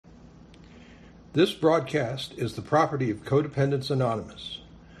This broadcast is the property of Codependents Anonymous.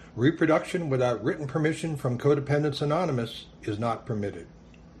 Reproduction without written permission from Codependents Anonymous is not permitted.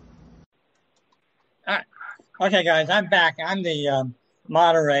 All right. Okay, guys, I'm back. I'm the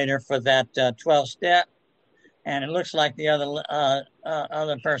moderator for that 12-step, and it looks like the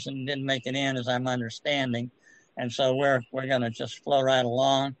other person didn't make it in, as I'm understanding, and so we're going to just flow right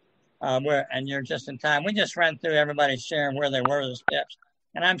along. And you're just in time. We just ran through everybody sharing where they were the steps.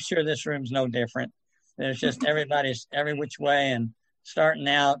 And I'm sure this room's no different. There's just everybody's every which way and starting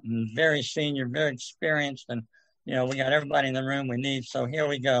out and very senior, very experienced. And, we got everybody in the room we need. So here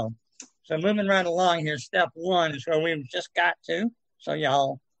we go. So moving right along here, step one is where we've just got to. So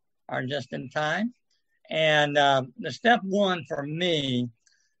y'all are just in time. And the step one for me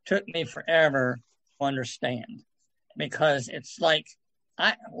took me forever to understand, because it's like,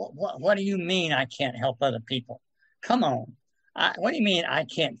 what do you mean I can't help other people? Come on. What do you mean I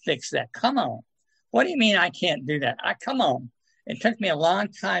can't fix that? Come on. What do you mean I can't do that? Come on. It took me a long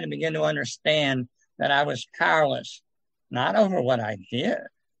time to begin to understand that I was powerless, not over what I did.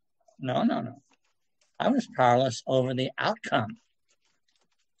 No. I was powerless over the outcome.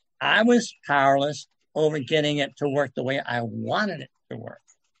 I was powerless over getting it to work the way I wanted it to work.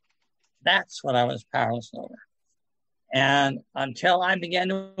 That's what I was powerless over. And until I began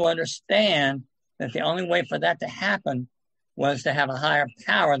to understand that the only way for that to happen was to have a higher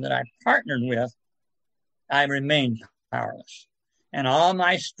power that I partnered with, I remained powerless. And all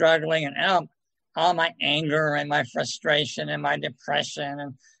my struggling and all my anger and my frustration and my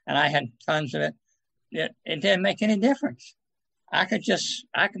depression, and I had tons of it, it didn't make any difference. I could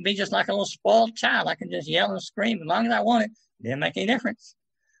be just like a little spoiled child. I could just yell and scream as long as I wanted. It didn't make any difference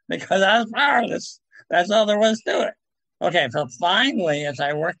because I was powerless. That's all there was to it. Okay, so finally, as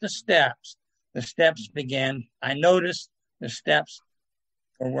I worked the steps began. I noticed the steps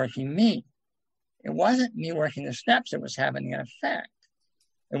were working me. It wasn't me working the steps. It was having an effect.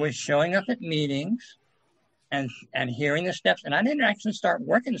 It was showing up at meetings and hearing the steps. And I didn't actually start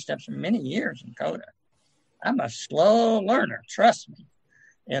working the steps for many years in CoDA. I'm a slow learner, trust me.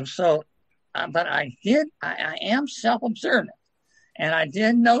 And so, but I am self-observant. And I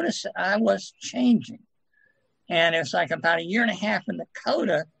did notice that I was changing. And it's like about a year and a half into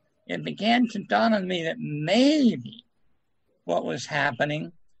CoDA, it began to dawn on me that maybe what was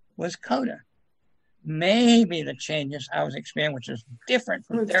happening was CoDA. Maybe the changes I was experiencing, which was different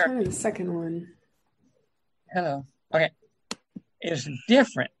from therapy. Try the second one. Hello. Okay. Is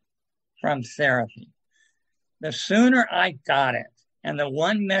different from therapy. The sooner I got it, and the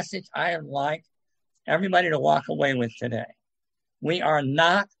one message I would like everybody to walk away with today, we are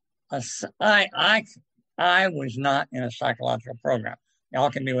not I was not in a psychological program.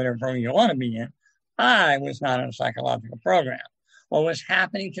 Y'all can be whatever program you want to be in. I was not in a psychological program. What was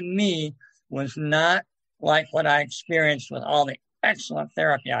happening to me was not like what I experienced with all the excellent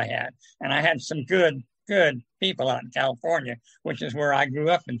therapy I had. And I had some good people out in California, which is where I grew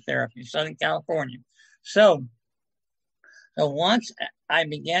up in therapy, Southern California. So once I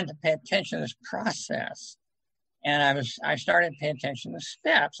began to pay attention to this process, and I started paying attention to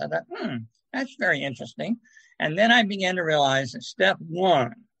steps, I thought, that's very interesting. And then I began to realize that step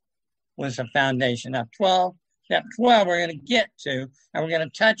one was the foundation. Now, step 12, we're going to get to, and we're going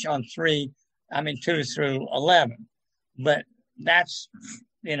to touch on 2 through 11. But that's,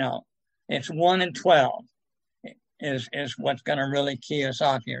 it's 1 and 12 is what's going to really key us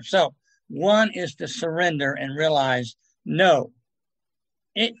off here. So 1 is to surrender and realize, no,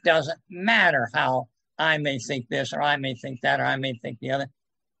 it doesn't matter how I may think this, or I may think that, or I may think the other.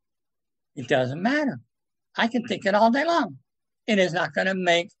 It doesn't matter. I can think it all day long. It is not going to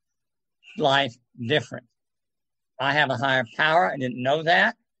make life different. I have a higher power. I didn't know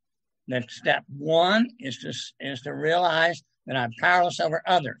that. That step 1 is to realize that I'm powerless over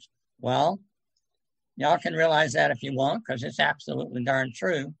others. Well, y'all can realize that if you want, because it's absolutely darn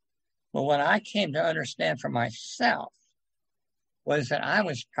true. But what I came to understand for myself was that I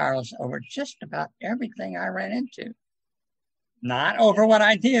was powerless over just about everything I ran into. Not over what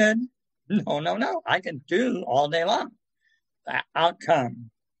I did. No. I could do all day long. The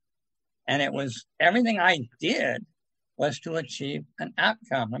outcome. And it was everything I did was to achieve an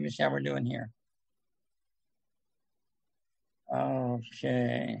outcome. Let me see how we're doing here.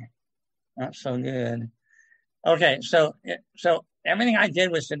 Okay. Not so good. Okay, so everything I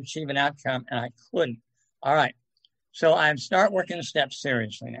did was to achieve an outcome, and I couldn't. All right. So I start working the steps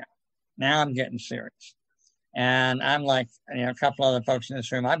seriously now. Now I'm getting serious. And I'm like, a couple other folks in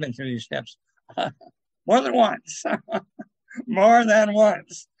this room, I've been through these steps more than once. More than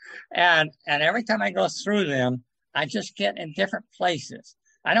once. And every time I go through them, I just get in different places.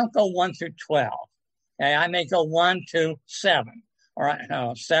 I don't go 1 through 12. Okay, I may go 1 to 7. All right,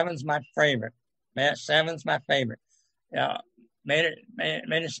 no, 7's my favorite. 7's my favorite. Made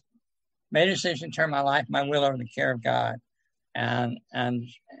a decision to turn my life, my will over the care of God, and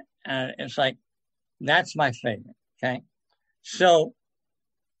it's like that's my favorite. Okay, so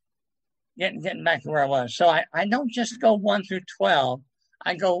getting back to where I was, so I don't just go 1 through 12.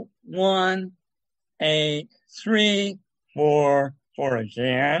 I go 1, 8, 3, 4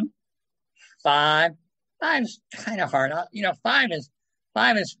 again, 5. 5's kind of hard. 5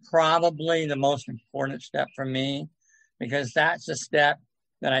 is probably the most important step for me, because that's the step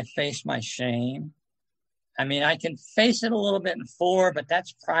that I face my shame. I mean, I can face it a little bit in 4, but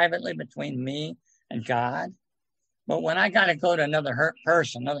that's privately between me and God. But when I got to go to another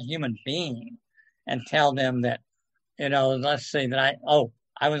person, another human being, and tell them that, let's say that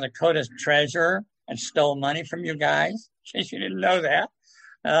I was a CoDA treasurer and stole money from you guys, in case you didn't know that,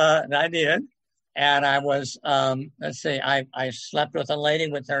 I did. And I was, I slept with a lady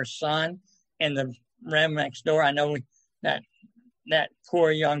with her son in the room next door. I know that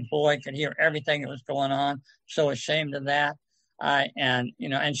poor young boy could hear everything that was going on. So ashamed of that. And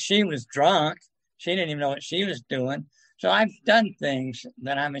she was drunk. She didn't even know what she was doing. So I've done things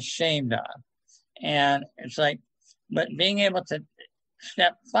that I'm ashamed of. And it's like, but being able to,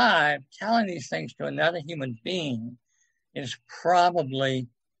 step 5, telling these things to another human being is probably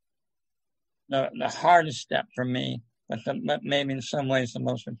the hardest step for me, but maybe in some ways the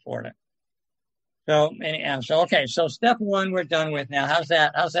most important. So okay. So step 1, we're done with now. How's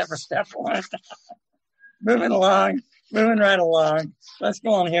that for step 1? moving right along. Let's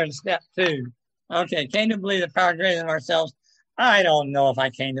go on here to step 2. Okay, came to believe the power greater than ourselves. I don't know if I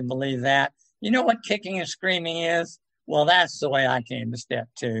came to believe that. You know what kicking and screaming is? Well, that's the way I came to step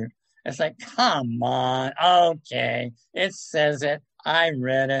 2. It's like, come on. Okay, it says it. I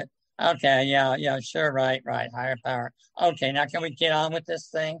read it. Okay, yeah, sure, right. Higher power. Okay, now can we get on with this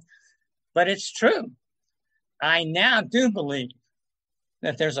thing? But it's true. I now do believe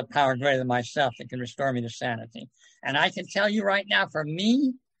that there's a power greater than myself that can restore me to sanity. And I can tell you right now, for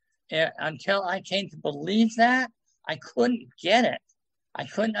me, until I came to believe that, I couldn't get it. I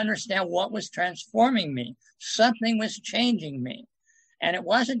couldn't understand what was transforming me. Something was changing me. And it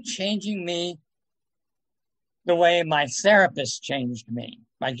wasn't changing me the way my therapist changed me,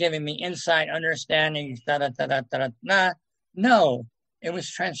 by giving me insight, understanding, No, it was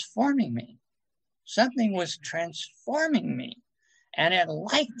transforming me. Something was transforming me. And I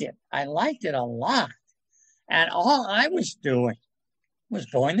liked it a lot. And all I was doing was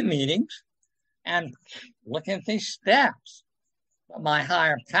going to meetings and looking at these steps. But my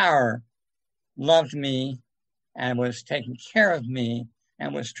higher power loved me and was taking care of me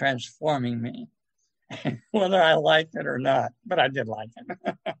and was transforming me, whether I liked it or not. But I did like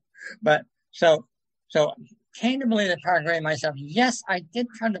it. But so came to believe the power greater than myself. Yes, I did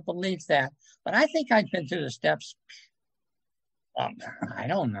come to believe that. But I think I'd been through the steps, I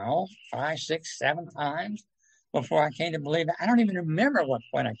don't know, 5, 6, 7 times before I came to believe that. I don't even remember what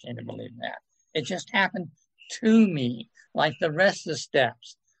point I came to believe that. It just happened to me, like the rest of the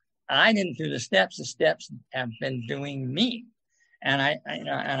steps. I didn't do the steps. The steps have been doing me. And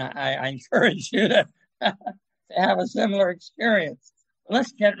I encourage you to have a similar experience.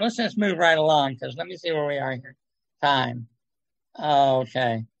 Let's just move right along, because let me see where we are here. Time. Oh,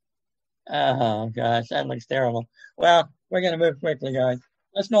 okay. Oh gosh, that looks terrible. Well, we're going to move quickly, guys.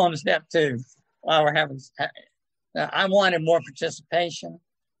 Let's go on to step 2. While we're having, I wanted more participation,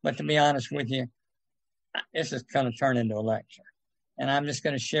 but to be honest with you, this is going to turn into a lecture. And I'm just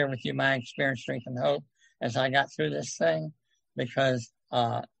going to share with you my experience, strength, and hope as I got through this thing, because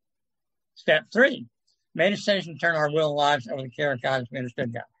step 3, made a decision to turn our will and lives over the care of God as we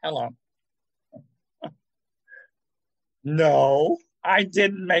understood God. Hello. No, I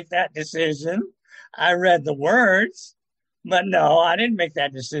didn't make that decision. I read the words, but no, I didn't make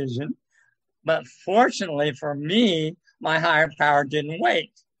that decision. But fortunately for me, my higher power didn't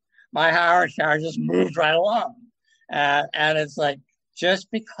wait. My higher power just moved right along. And it's like,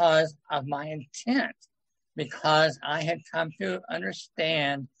 just because of my intent, because I had come to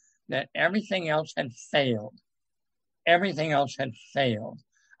understand that everything else had failed. Everything else had failed.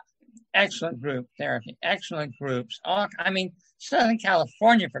 Excellent group therapy, excellent groups. Southern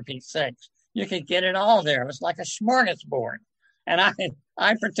California, for Pete's sakes, you could get it all there. It was like a smorgasbord. And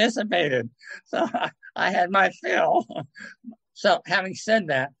I participated. So I had my fill. So having said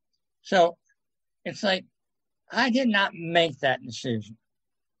that, so it's like, I did not make that decision.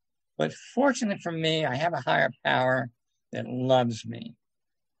 But fortunately for me, I have a higher power that loves me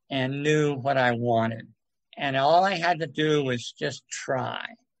and knew what I wanted. And all I had to do was just try.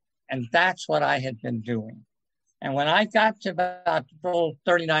 And that's what I had been doing. And when I got to about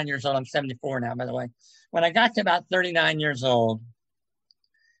 39 years old, I'm 74 now, by the way. When I got to about 39 years old,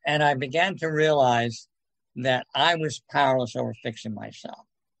 and I began to realize that I was powerless over fixing myself.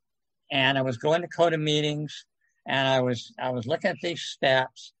 And I was going to CoDA meetings, and I was looking at these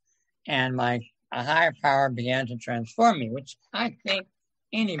steps, and a higher power began to transform me, which I think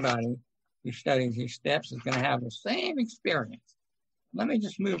anybody who studies these steps is going to have the same experience. Let me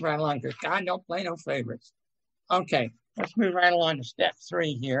just move right along, because God don't play no favorites. Okay, let's move right along to step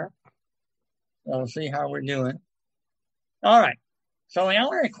 3 here. So we'll see how we're doing. All right. So the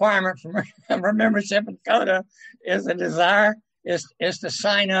only requirement for membership in CoDA is the desire is to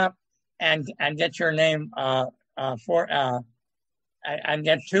sign up and get your name and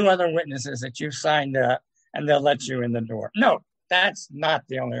get 2 other witnesses that you signed up, and they'll let you in the door. No, that's not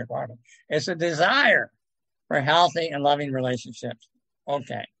the only requirement. It's a desire for healthy and loving relationships.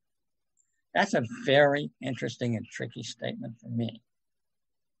 Okay. That's a very interesting and tricky statement for me.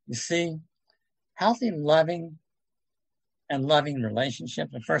 You see, healthy, loving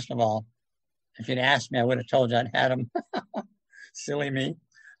relationships. And first of all, if you'd asked me, I would have told you I'd had them. Silly me.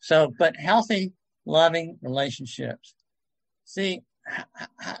 So, but healthy, loving relationships. See,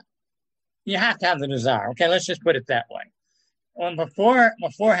 you have to have the desire. Okay, let's just put it that way. When before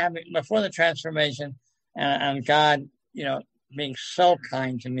the transformation and God, being so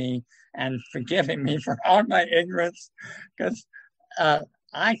kind to me and forgiving me for all my ignorance, because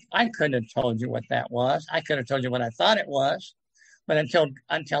I couldn't have told you what that was. I could have told you what I thought it was, but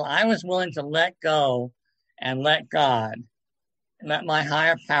until I was willing to let go and let God, let my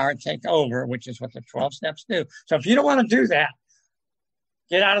higher power take over, which is what the 12 steps do. So if you don't want to do that,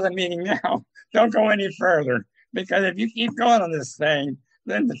 get out of the meeting now. Don't go any further, because if you keep going on this thing,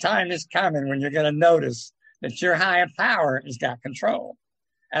 then the time is coming when you're going to notice that your higher power has got control.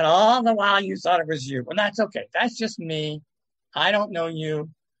 And all the while you thought it was you. Well, that's okay. That's just me. I don't know you.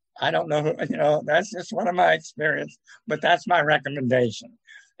 I don't know who, that's just one of my experience, but that's my recommendation.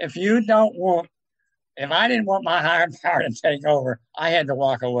 If I didn't want my higher power to take over, I had to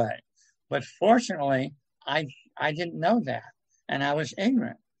walk away. But fortunately, I didn't know that, and I was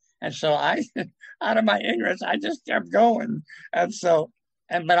ignorant. And so out of my ignorance, I just kept going.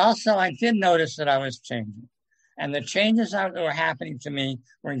 But also I did notice that I was changing. And the changes that were happening to me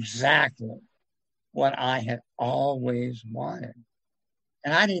were exactly what I had always wanted.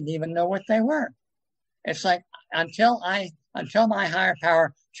 And I didn't even know what they were. It's like until my higher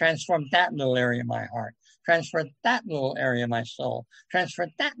power transformed that little area of my heart, transferred that little area of my soul,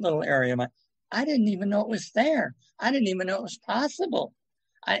 transferred that little area of I didn't even know it was there. I didn't even know it was possible.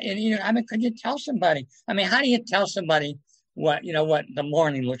 Could you tell somebody? How do you tell somebody what the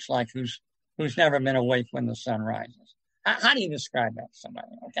morning looks like who's never been awake when the sun rises? How do you describe that to somebody?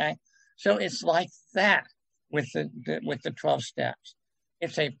 Okay. So it's like that with the 12 steps.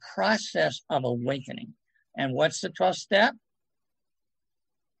 It's a process of awakening. And what's the 12th step?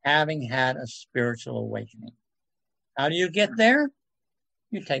 Having had a spiritual awakening. How do you get there?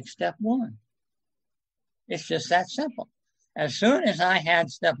 You take step 1. It's just that simple. As soon as I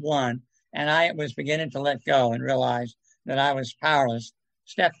had step 1 and I was beginning to let go and realize that I was powerless,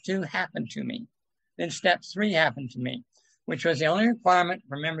 step 2 happened to me. Then step 3 happened to me, which was the only requirement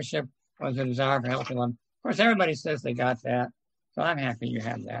for membership was a desire for healthy love. Of course, everybody says they got that. So I'm happy you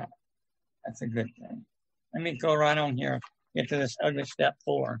have that. That's a good thing. Let me go right on here, get to this ugly step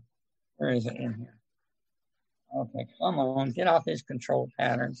 4. Where is it in here? Okay, come on, get off these control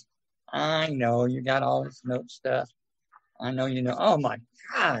patterns. I know you got all this note stuff. I know you know. Oh my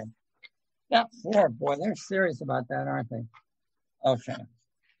God. Step 4, boy, they're serious about that, aren't they? Okay.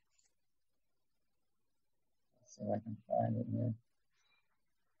 Let's see if I can find it here.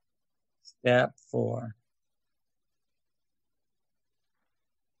 Step 4.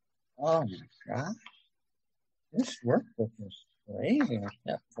 Oh my gosh. This workbook is crazy on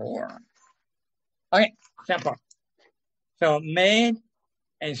step 4. Okay, step 4. So made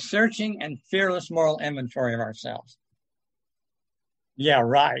a searching and fearless moral inventory of ourselves. Yeah,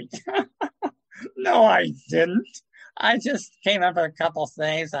 right. No, I didn't. I just came up with a couple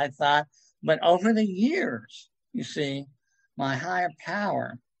things I thought, but over the years, you see, my higher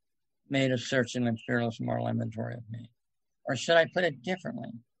power made a searching and fearless moral inventory of me. Or should I put it differently?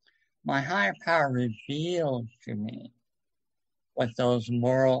 My higher power revealed to me what those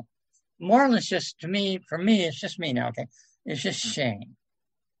moral is just, for me, it's just me now, okay? It's just shame.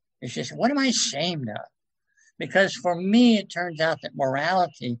 It's just, what am I ashamed of? Because for me, it turns out that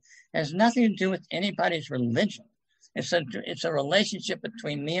morality has nothing to do with anybody's religion. It's a relationship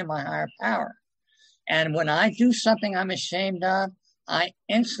between me and my higher power. And when I do something I'm ashamed of, I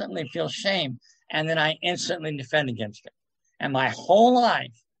instantly feel shame, and then I instantly defend against it. And my whole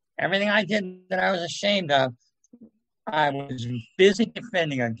life, everything I did that I was ashamed of, I was busy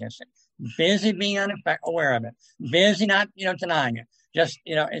defending against it, busy being unaware of it, busy not, denying it. Just,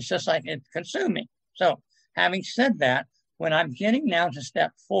 it's just like it consumed me. So having said that, when I'm getting now to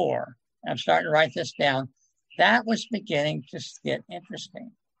step 4, I'm starting to write this down, that was beginning to get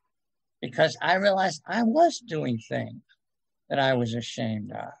interesting because I realized I was doing things that I was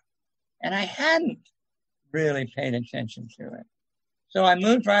ashamed of, and I hadn't really paid attention to it. So I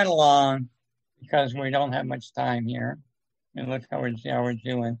moved right along because we don't have much time here. And look how we're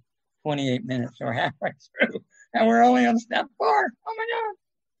doing. 28 minutes, so we're halfway through, and we're only on step 4. Oh my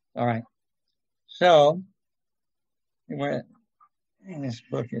God! All right. So, and this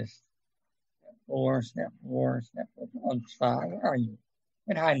book is step 4, step 4. Oh, 5. Where are you?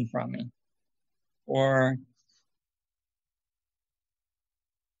 Quit hiding from me. 4.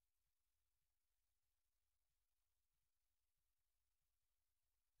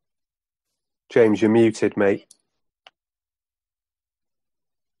 James, you're muted, mate.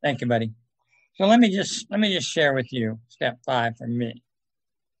 Thank you, buddy. So let me just share with you step 5 for me.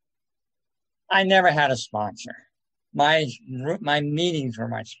 I never had a sponsor. My meetings were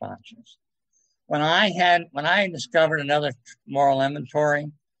my sponsors. When I discovered another moral inventory,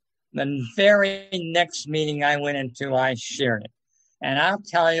 the very next meeting I went into, I shared it. And I'll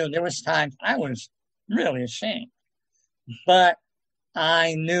tell you, there was times I was really ashamed. But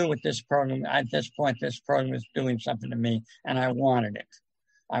I knew at this point, this program was doing something to me, and I wanted it.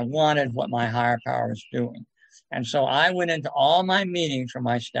 I wanted what my higher power was doing. And so I went into all my meetings for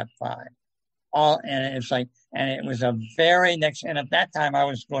my step 5. And it's like, and it was a very next, and at that time I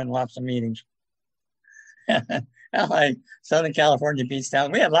was going to lots of meetings. Like Southern California beach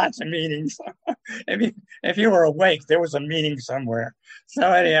town, we had lots of meetings. if you were awake, there was a meeting somewhere.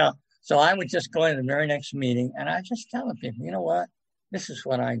 So anyhow, so I would just go into the very next meeting, and I just tell the people, you know what, this is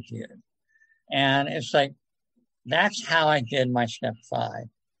what I did. And it's like, that's how I did my step 5.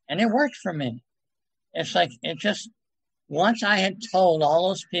 And it worked for me. It's like, it just, once I had told all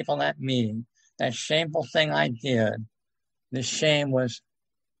those people in that meeting, that shameful thing I did, the shame was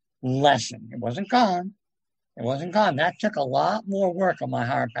lessened. It wasn't gone. It wasn't gone. That took a lot more work on my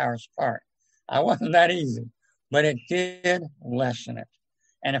higher power's part. I wasn't that easy, but it did lessen it.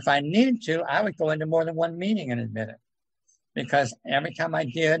 And if I needed to, I would go into more than one meeting and admit it, because every time I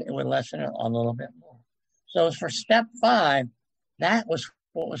did, it would lessen it a little bit more. So as for step 5, that was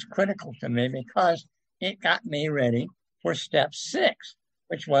what was critical to me, because it got me ready for step 6,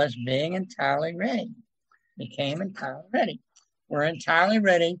 which was being entirely ready. Became entirely ready. We're entirely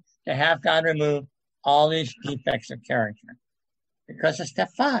ready to have God remove all these defects of character because of step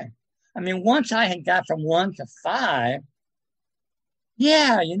 5. I mean, once I had got from 1 to 5,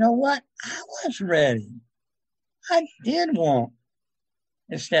 yeah, you know what? I was ready. I did want.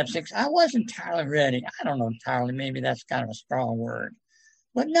 In step 6, I was entirely ready. I don't know entirely, maybe that's kind of a strong word.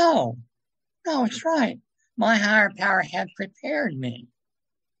 But no, it's right. My higher power had prepared me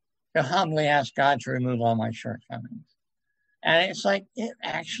to humbly ask God to remove all my shortcomings. And it's like, it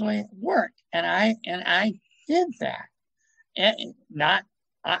actually worked. And I did that. And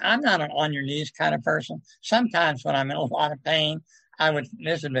I'm not an on your knees kind of person. Sometimes when I'm in a lot of pain,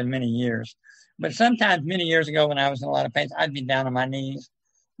 this has been many years, but sometimes many years ago when I was in a lot of pain, I'd be down on my knees.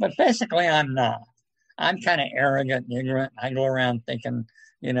 But basically, I'm not. I'm kind of arrogant and ignorant. I go around thinking,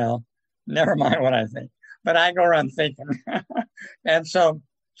 never mind what I think, but I go around thinking. And so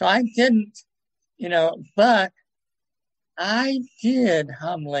I didn't, but I did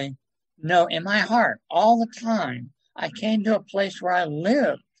humbly know in my heart all the time. I came to a place where I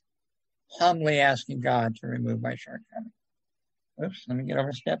lived humbly asking God to remove my shortcomings. Oops, let me get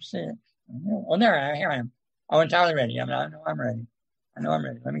over step 6. Oh, here I am. Oh, entirely ready. I know I'm ready.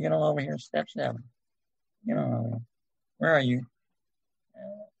 Let me get all over here. Step 7. Get on over here. Where are you?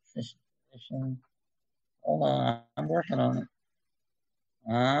 Hold on. I'm working on it.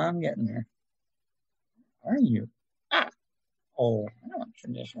 I'm getting there. Where are you? Oh, I don't want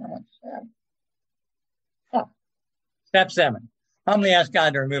tradition. I want 7. Oh, step 7. Humbly ask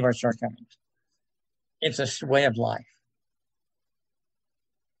God to remove our shortcomings. It's a way of life.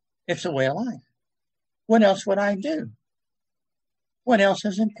 It's a way of life. What else would I do? What else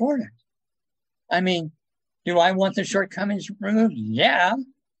is important? I mean, do I want the shortcomings removed? Yeah.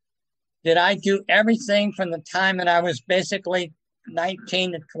 Did I do everything from the time that I was basically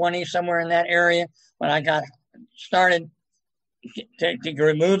 19 to 20, somewhere in that area, when I got started to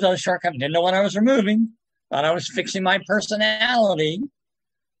remove those shortcomings? Didn't know what I was removing. Thought I was fixing my personality.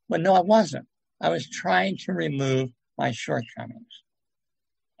 But no, I wasn't. I was trying to remove my shortcomings.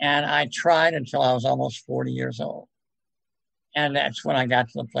 And I tried until I was almost 40 years old. And that's when I got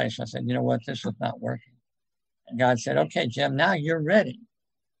to the place. I said, you know what, this is not working. And God said, okay, Jim, now you're ready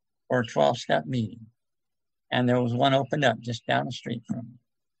for a 12-step meeting. And there was one opened up just down the street from me.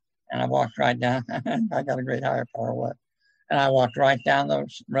 And I walked right down. I got a great higher power, what? And I walked right down the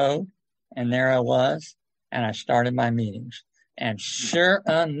road, and there I was, and I started my meetings. And sure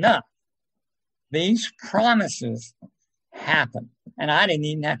enough, these promises happened. And I didn't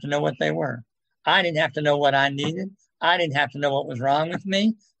even have to know what they were. I didn't have to know what I needed. I didn't have to know what was wrong with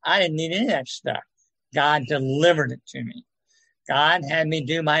me. I didn't need any of that stuff. God delivered it to me. God had me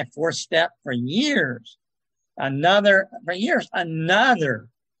do my 4th step for years. Another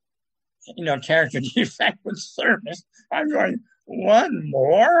character defect with service. I'm going, one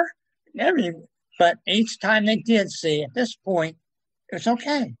more? But each time they did, see, at this point, it's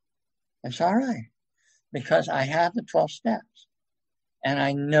okay. It's all right. Because I have the 12 steps. And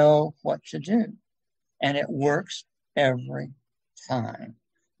I know what to do. And it works every time.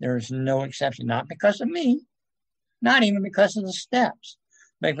 There is no exception. Not because of me. Not even because of the steps.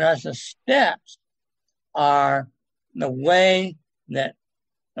 Because the steps are the way that,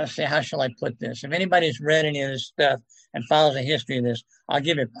 let's see, how shall I put this? If anybody's read any of this stuff and follows the history of this, I'll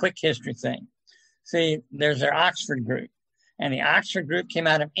give you a quick history thing. See, there's their Oxford group. And the Oxford group came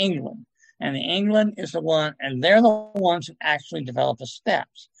out of England. And England is the one, and they're the ones who actually developed the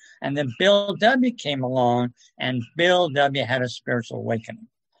steps. And then Bill W. came along, and Bill W. had a spiritual awakening.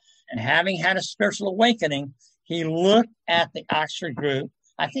 And having had a spiritual awakening, he looked at the Oxford group.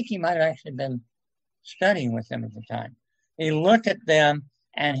 I think he might have actually been studying with them at the time. He looked at them,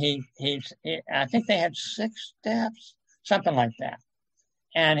 and I think they had 6 steps, something like that.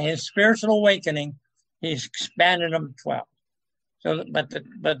 And his spiritual awakening, he's expanded them to 12. So, but the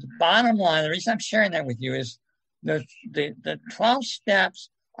bottom line, the reason I'm sharing that with you is the 12 steps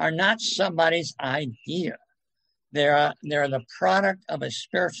are not somebody's idea. They're the product of a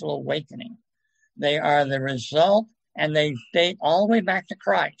spiritual awakening. They are the result, and they date all the way back to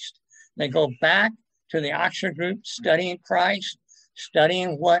Christ. They go back to the Oxford group, studying Christ,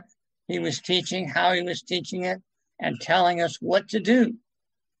 studying what he was teaching, how he was teaching it, and telling us what to do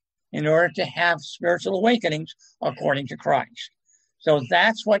in order to have spiritual awakenings according to Christ. So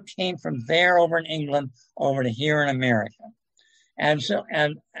that's what came from there over in England over to here in America. And so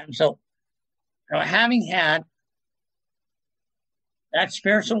having had that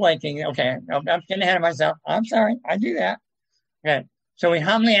spiritual awakening, okay, I'm getting ahead of myself. I'm sorry, I do that. Okay, so we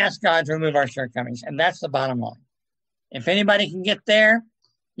humbly ask God to remove our shortcomings, and that's the bottom line. If anybody can get there,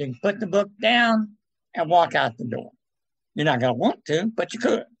 you can put the book down and walk out the door. You're not going to want to, but you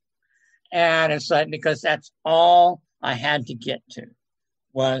could. And it's like, because that's all I had to get to,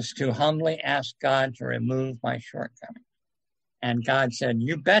 was to humbly ask God to remove my shortcomings. And God said,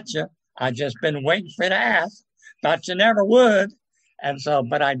 you betcha. I just been waiting for you to ask. Thought you never would. And so,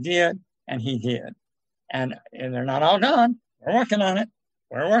 but I did, and he did. And they're not all done. We're working on it.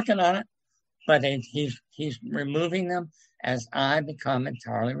 But he's removing them as I become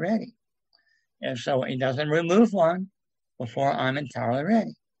entirely ready. And so he doesn't remove one before I'm entirely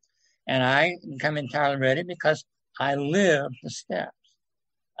ready. And I become entirely ready because I live the steps.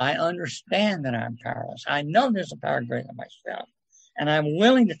 I understand that I'm powerless. I know there's a power greater than myself. And I'm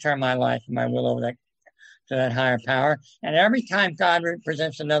willing to turn my life and my will over to that higher power. And every time God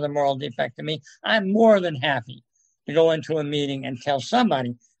presents another moral defect to me, I'm more than happy to go into a meeting and tell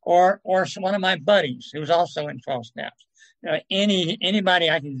somebody, or one of my buddies who's also in 12 steps. Anybody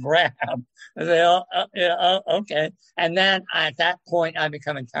I can grab, say, okay. And then at that point, I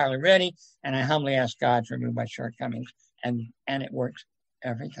become entirely ready, and I humbly ask God to remove my shortcomings, and it works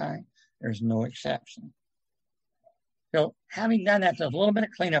every time. There's no exception. So having done that, there's a little bit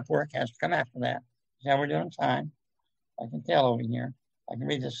of cleanup work has to come after that. Now we're doing time. I can tell over here. I can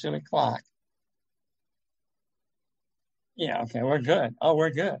read this silly clock. Yeah, okay, we're good. Oh, we're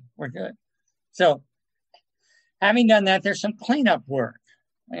good. So having done that, there's some cleanup work.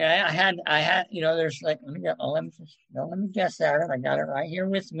 I had, there's like, let me guess at it. I got it right here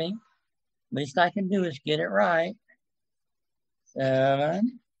with me. Least I can do is get it right.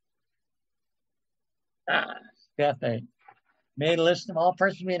 7. Step 8. Made a list of all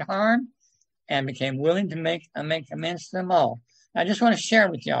persons being harmed and became willing to make amends to them all. I just want to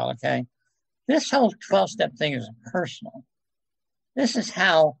share with y'all, okay? This whole 12-step thing is personal. This is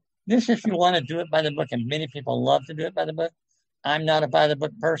if you want to do it by the book, and many people love to do it by the book. I'm not a by the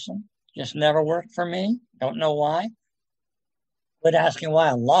book person. Just never worked for me. Don't know why. Quit asking why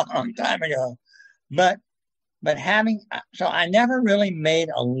a long time ago. But so I never really made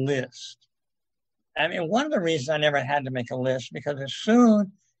a list. I mean, one of the reasons I never had to make a list, because as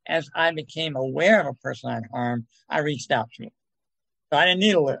soon as I became aware of a person I'd harmed, I reached out to him. So I didn't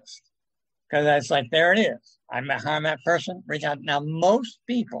need a list because it's like, there it is. I harmed that person, reach out. Now, most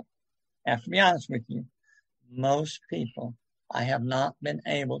people, I have to be honest with you, most people I have not been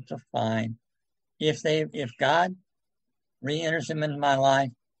able to find. If God re-enters them into my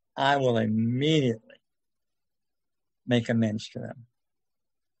life, I will immediately make amends to them.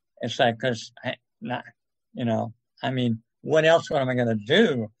 It's like, because, what else am I going to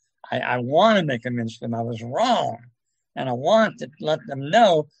do? I want to make amends to them. I was wrong. And I want to let them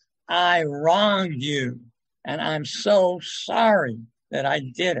know I wronged you. And I'm so sorry that I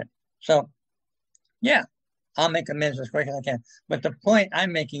did it. So, yeah, I'll make amends as quick as I can. But the point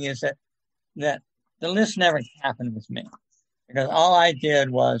I'm making is that the list never happened with me. Because all I did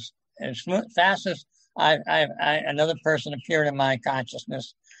was, as fast as another person appeared in my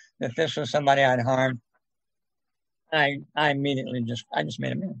consciousness that this was somebody I'd harmed, I immediately just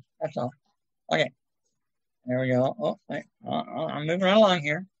made amends. That's all. Okay. There we go. Oh, wait. I'm moving right along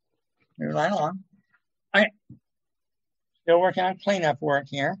here. Moving right along. Okay. Still working on cleanup work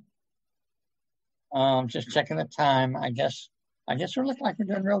here. Just checking the time. I guess we look like we're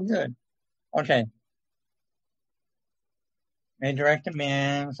doing real good. Okay. Made direct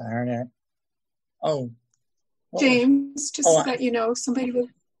amends. I heard it. Oh. James, just so that you know, somebody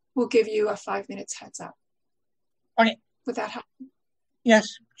will give you a 5 minutes heads up. Okay. Would that happen?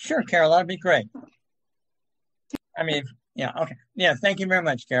 Yes, sure, Carol. That'd be great. Yeah, okay. Yeah, thank you very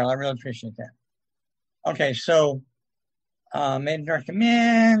much, Carol. I really appreciate that. Okay, so made direct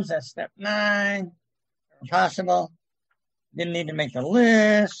amends. That's step 9. Possible. Didn't need to make the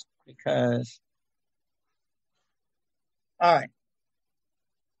list because. All right.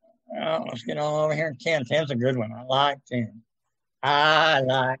 Well, let's get on over here. 10. 10's a good one. I like 10.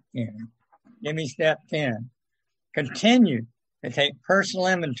 Give me step 10. Continue to take personal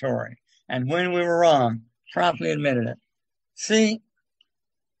inventory, and when we were wrong, promptly admitted it. See,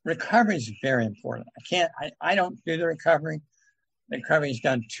 recovery is very important. I don't do the recovery. The recovery is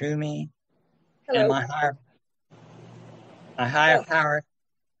done to me. Hello. And my higher power.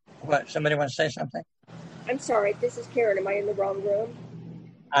 What, somebody want to say something? I'm sorry, this is Karen. Am I in the wrong room?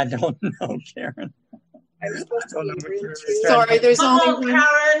 I don't know, Karen. I'm supposed to be in room 2. Sorry, there's Come only on,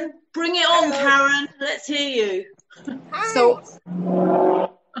 Karen. Bring it on, Karen. Let's hear you. Hi. So,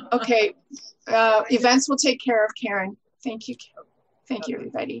 okay. Events will take care of Karen. Thank you. Thank you,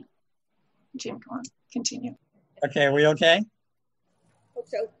 everybody. Jim, come on, continue. Okay, are we okay? Hope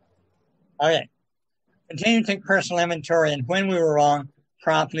so. Okay. Continue to take personal inventory, and when we were wrong,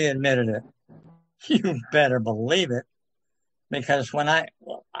 promptly admitted it. You better believe it. Because when I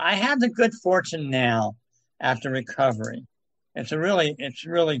have the good fortune now after recovery, it's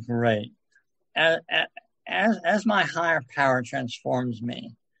really great. As my higher power transforms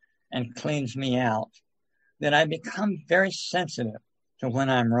me and cleans me out, then I become very sensitive to when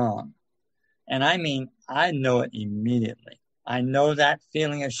I'm wrong. And I know it immediately. I know that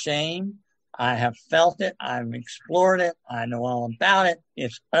feeling of shame. I have felt it. I've explored it. I know all about it.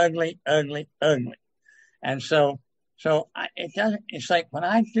 It's ugly, ugly, ugly. And it's like when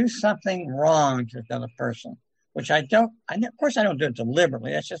I do something wrong to another person, which of course I don't do it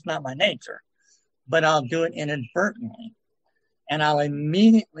deliberately. That's just not my nature, but I'll do it inadvertently, and I'll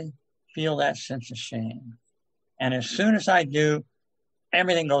immediately feel that sense of shame. And as soon as I do,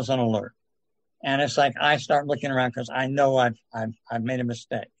 everything goes on alert. And it's like I start looking around because I know I've made a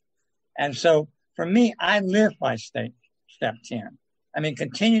mistake. And so for me, I live by step 10.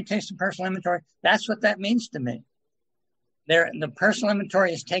 Continue to take some personal inventory. That's what that means to me. The personal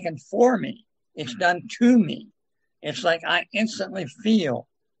inventory is taken for me. It's done to me. It's like I instantly feel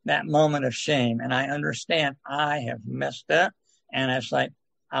that moment of shame, and I understand I have messed up. And it's like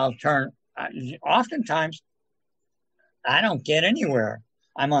oftentimes I don't get anywhere.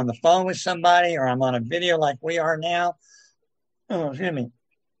 I'm on the phone with somebody, or I'm on a video like we are now. Or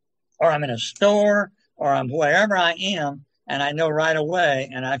I'm in a store, or I'm wherever I am, and I know right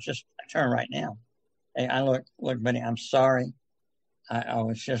away, and I turn right now. Hey, I look, buddy, I'm sorry. I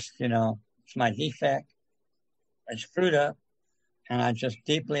was just, it's my defect. I screwed up, and I just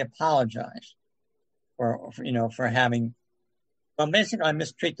deeply apologize for having, well, basically I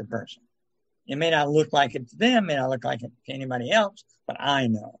mistreat the person. It may not look like it to them, may not look like it to anybody else, but I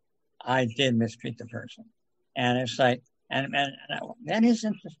know I did mistreat the person. And it's like, and that is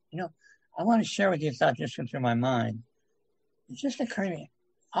interesting. I want to share with you a thought just went through my mind. It just occurred to me.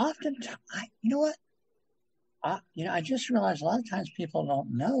 Oftentimes, I just realized a lot of times people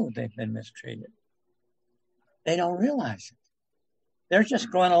don't know they've been mistreated. They don't realize it. They're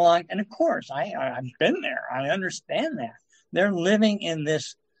just going along. And of course, I've been there. I understand that. They're living in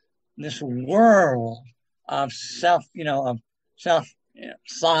this this world of self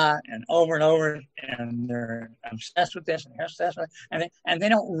thought and over, and they're obsessed with this and they're obsessed with it, and they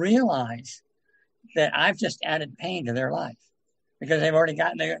don't realize that I've just added pain to their life because they've already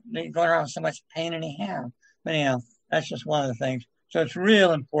they're going around with so much pain anyhow. But anyhow, that's just one of the things. So it's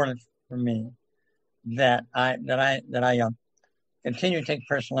real important for me that I continue to take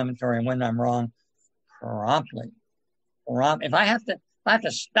personal inventory, and when I'm wrong, promptly. If I have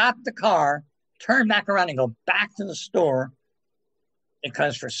to stop the car, turn back around, and go back to the store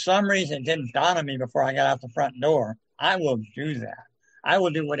because for some reason it didn't dawn on me before I got out the front door, I will do that. I will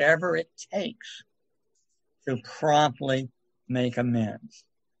do whatever it takes to promptly make amends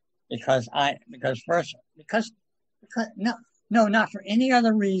because not for any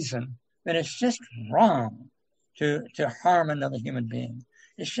other reason than it's just wrong to harm another human being.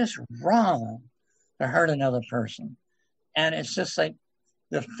 It's just wrong to hurt another person. And it's just like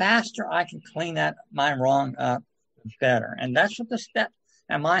the faster I can clean my wrong up, the better. And that's what the steps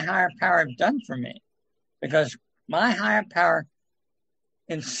and my higher power have done for me, because my higher power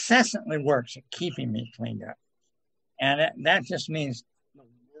incessantly works at keeping me cleaned up. And that just means the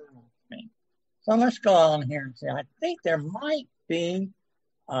world to me. So let's go on here and see. I think there might be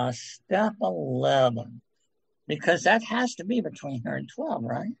a step 11, because that has to be between here and 12,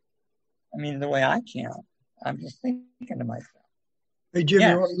 right? I mean, the way I count. I'm just thinking to myself. Hey, Jim,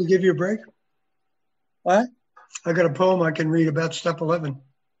 Yes. You want me to give you a break? What? I got a poem I can read about step 11.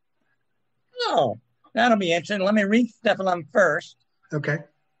 Oh, that'll be interesting. Let me read step 11 first. Okay.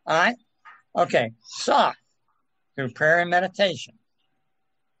 All right? Okay. Sought through prayer and meditation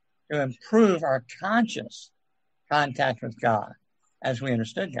to improve our conscious contact with God as we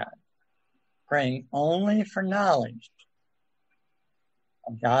understood God, praying only for knowledge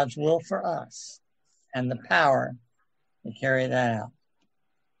of God's will for us and the power to carry that out.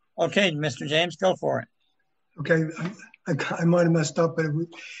 Okay, Mr. James, go for it. Okay. I might have messed up, but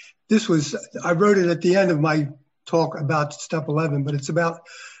I wrote it at the end of my talk about step 11, but it's about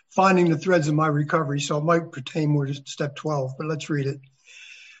finding the threads of my recovery. So it might pertain more to step 12, but let's read it.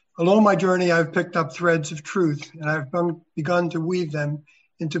 Along my journey, I've picked up threads of truth, and I've begun to weave them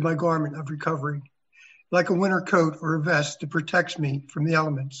into my garment of recovery, like a winter coat or a vest that protects me from the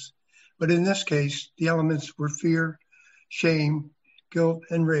elements. But in this case, the elements were fear, shame, guilt,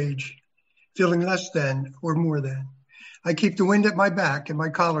 and rage, feeling less than or more than. I keep the wind at my back and my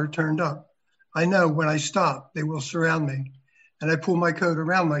collar turned up. I know when I stop, they will surround me, and I pull my coat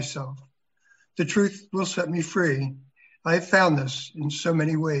around myself. The truth will set me free. I have found this in so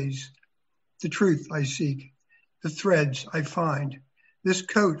many ways. The truth I seek, the threads I find, this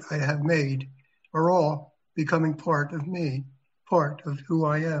coat I have made are all becoming part of me, part of who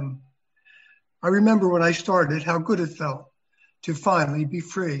I am. I remember when I started how good it felt to finally be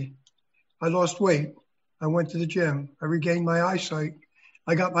free. I lost weight. I went to the gym. I regained my eyesight.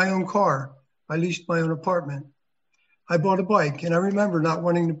 I got my own car. I leased my own apartment. I bought a bike, and I remember not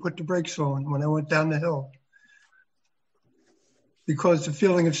wanting to put the brakes on when I went down the hill because the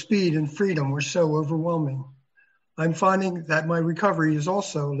feeling of speed and freedom were so overwhelming. I'm finding that my recovery is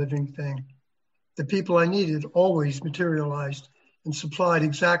also a living thing. The people I needed always materialized and supplied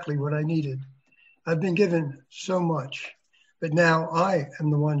exactly what I needed. I've been given so much, but now I am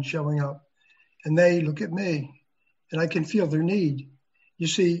the one showing up, and they look at me, and I can feel their need. You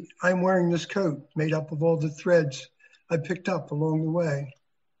see, I'm wearing this coat made up of all the threads I picked up along the way.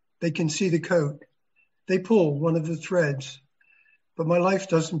 They can see the coat. They pull one of the threads, but my life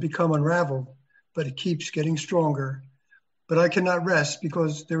doesn't become unraveled, but it keeps getting stronger. But I cannot rest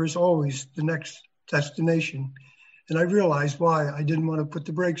because there is always the next destination, and I realize why I didn't want to put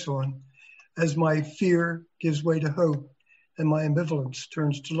the brakes on, as my fear gives way to hope and my ambivalence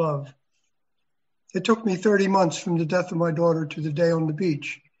turns to love. It took me 30 months from the death of my daughter to the day on the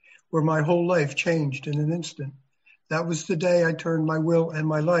beach, where my whole life changed in an instant. That was the day I turned my will and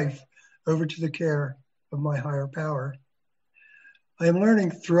my life over to the care of my higher power. I am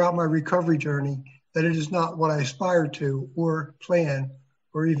learning throughout my recovery journey that it is not what I aspire to or plan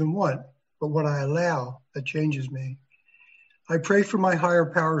or even want, but what I allow that changes me. I pray for my higher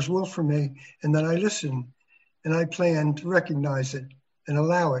power's will for me, and then I listen, and I plan to recognize it and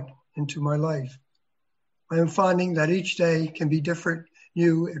allow it into my life. I am finding that each day can be different,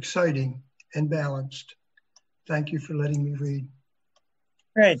 new, exciting, and balanced. Thank you for letting me read.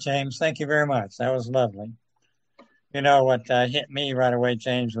 Great, James. Thank you very much. That was lovely. You know, what hit me right away,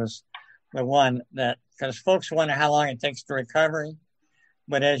 James, was the one that, because folks wonder how long it takes to recovery,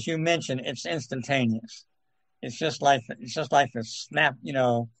 but as you mentioned, it's instantaneous. It's just like a snap,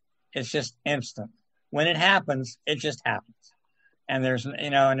 it's just instant. When it happens, it just happens. And there's,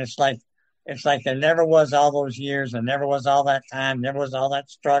 and it's like there never was all those years, there never was all that time, never was all that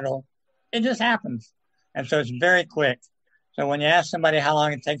struggle. It just happens. And so it's very quick. So when you ask somebody how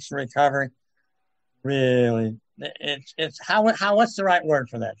long it takes to recover, really, it's what's the right word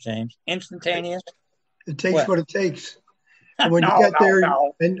for that, James? Instantaneous? It takes what it takes. And when No, you get there,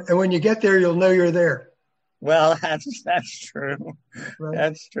 no. And when you get there, you'll know you're there. Well, that's true. Right.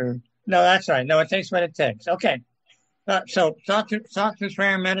 That's true. No, that's right. No, it takes what it takes. Okay. So talk through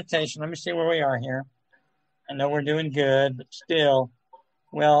prayer and meditation. Let me see where we are here. I know we're doing good, but still,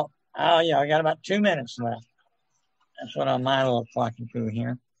 well, I got about 2 minutes left. That's what on my little clocking through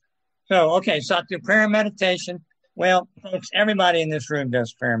here. So, okay, so through prayer and meditation. Well, folks, everybody in this room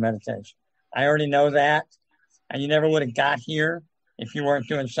does prayer and meditation. I already know that. And you never would have got here if you weren't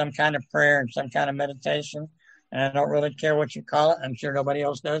doing some kind of prayer and some kind of meditation. And I don't really care what you call it. I'm sure nobody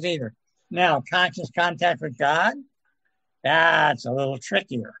else does either. Now, conscious contact with God, that's a little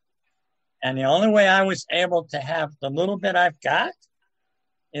trickier. And the only way I was able to have the little bit I've got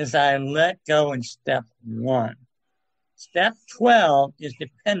is I let go in step 1. Step 12 is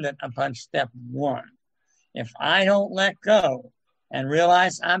dependent upon step 1. If I don't let go and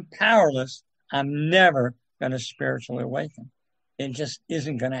realize I'm powerless, I'm never going to spiritually awaken. It just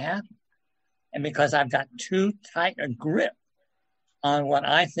isn't going to happen. And because I've got too tight a grip on what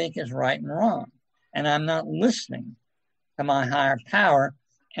I think is right and wrong, and I'm not listening to my higher power.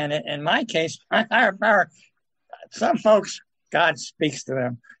 And in my case, my higher power, some folks, God speaks to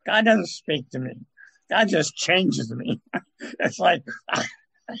them. God doesn't speak to me. God just changes me. It's like,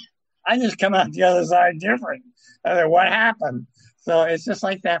 I just come out the other side different. What happened? So it's just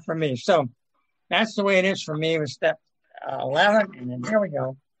like that for me. So that's the way it is for me with step 11. And then here we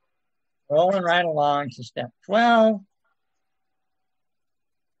go. Rolling right along to step 12.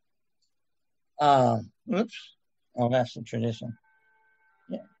 Oops. Oh, that's the tradition.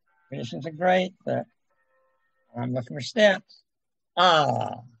 Yeah, traditions are great, but I'm looking for steps.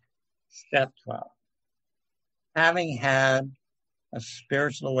 Step 12. Having had a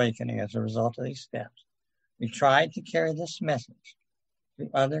spiritual awakening as a result of these steps, we tried to carry this message to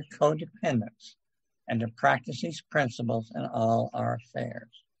other codependents and to practice these principles in all our affairs.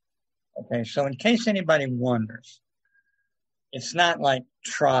 Okay, so in case anybody wonders, it's not like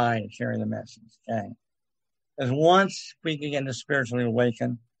try to carry the message, okay? Because once we begin to spiritually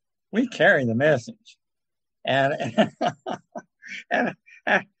awaken, we carry the message. And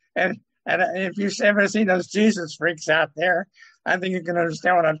if you've ever seen those Jesus freaks out there, I think you can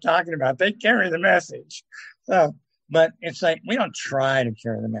understand what I'm talking about. They carry the message. So, but it's like we don't try to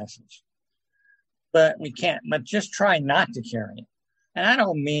carry the message, but we can't. But just try not to carry it. And I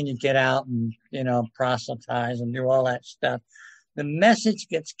don't mean you get out and proselytize and do all that stuff. The message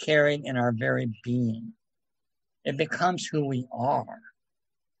gets carried in our very being. It becomes who we are.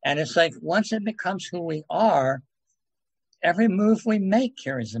 And it's like once it becomes who we are, every move we make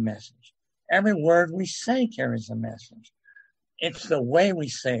carries a message. Every word we say carries a message. It's the way we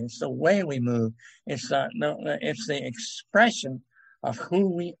say it. It's the way we move. It's the expression of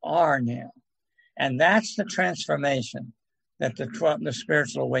who we are now. And that's the transformation that the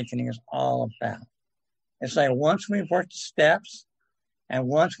spiritual awakening is all about. It's like once we've worked the steps and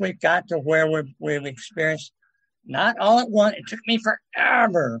once we've got to where we've experienced, not all at once, it took me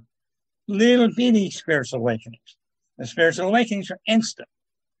forever, little bitty spiritual awakenings. The spiritual awakenings are instant.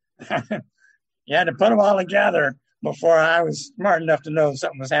 You had to put them all together before I was smart enough to know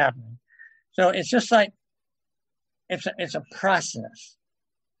something was happening. So it's just like, it's a process.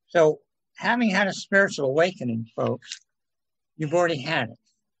 So having had a spiritual awakening, folks, you've already had it.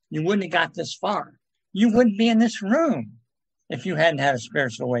 You wouldn't have got this far. You wouldn't be in this room if you hadn't had a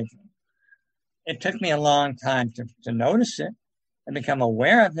spiritual awakening. It took me a long time to notice it and become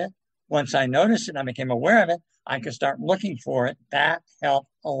aware of it. Once I noticed it, I became aware of it, I could start looking for it. That helped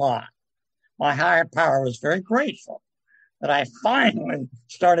a lot. My higher power was very grateful that I finally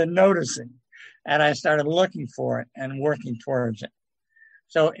started noticing and I started looking for it and working towards it.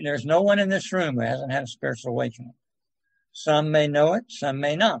 So there's no one in this room who hasn't had a spiritual awakening. Some may know it, some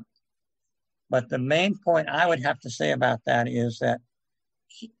may not. But the main point I would have to say about that is that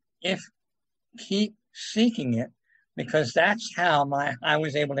keep seeking it, because that's how I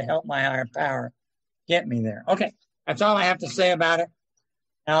was able to help my higher power get me there. Okay, that's all I have to say about it.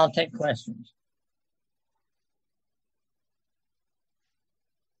 Now I'll take questions.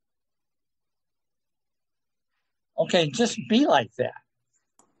 Okay, just be like that.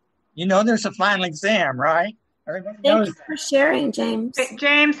 There's a final exam, right? Everybody knows Thank you for sharing, James.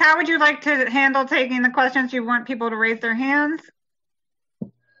 James, how would you like to handle taking the questions? You want people to raise their hands?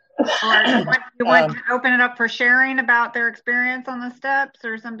 Or you want to open it up for sharing about their experience on the steps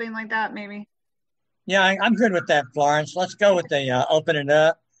or something like that, maybe? Yeah, I'm good with that, Florence. Let's go with the open it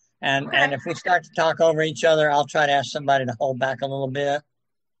up. And if we start to talk over each other, I'll try to ask somebody to hold back a little bit.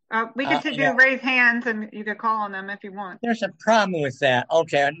 We could do raise hands and you could call on them if you want. There's a problem with that.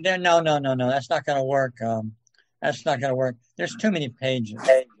 Okay, no. That's not going to work. That's not going to work. There's too many pages.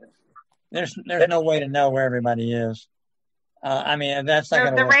 There's no way to know where everybody is. I mean, that's not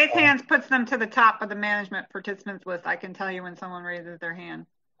going to work. The raise hands puts them to the top of the management participants list. I can tell you when someone raises their hand.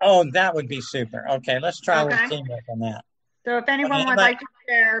 Oh, that would be super. Okay, let's try with teamwork on that. So if anyone would like to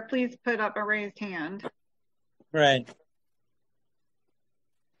share, please put up a raised hand. Right.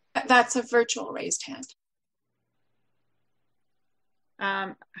 That's a virtual raised hand.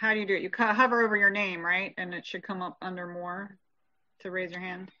 How do you do it? You hover over your name, right? And it should come up under more to raise your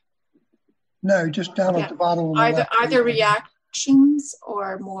hand. No, just down at the bottom. Either reactions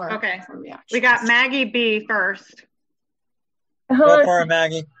or more. Okay. For reactions. We got Maggie B first. Go for it,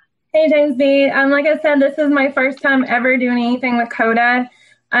 Maggie. Hey, James B. Like I said, this is my first time ever doing anything with CoDA.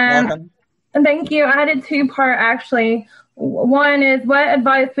 Welcome. Thank you. I had a two-part, actually. One is, what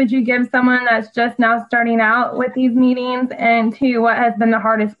advice would you give someone that's just now starting out with these meetings? And two, what has been the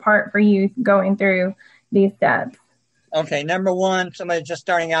hardest part for you going through these steps? Okay, number one, somebody just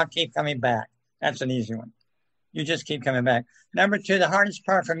starting out, keep coming back. That's an easy one. You just keep coming back. Number two, the hardest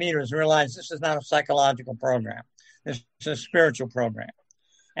part for me was realize this is not a psychological program. This is a spiritual program.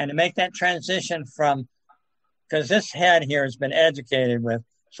 And to make that transition from, because this head here has been educated with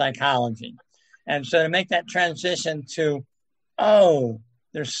psychology. And so to make that transition to,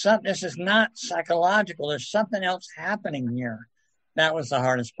 this is not psychological. There's something else happening here. That was the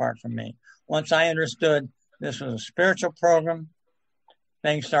hardest part for me. Once I understood this was a spiritual program,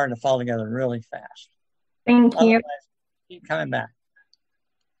 things started to fall together really fast. Thank you. Otherwise, keep coming back.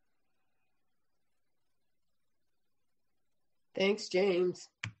 Thanks, James.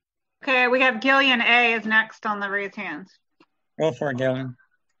 Okay, we have Gillian A is next on the raised hands. Go for it, Gillian.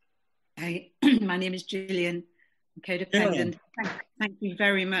 Hi, my name is Gillian. I'm codependent. Thank you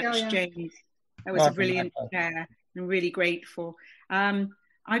very much, Gillian. James. That was a brilliant share. I'm really grateful. I've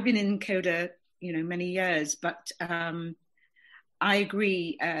been in CoDA, many years, but I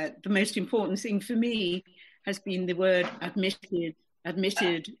agree. The most important thing for me has been the word admitted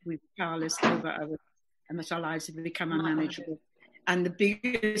we're powerless over others and that our lives have become unmanageable. And the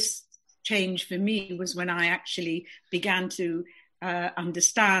biggest change for me was when I actually began to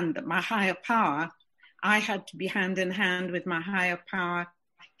understand that my higher power, I had to be hand in hand with my higher power.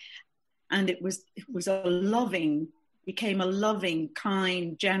 And it became a loving,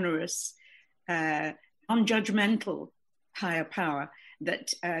 kind, generous, non-judgmental higher power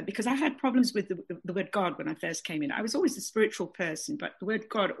that, because I had problems with the word God when I first came in. I was always a spiritual person, but the word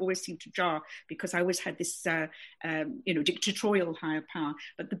God always seemed to jar because I always had this, dictatorial higher power.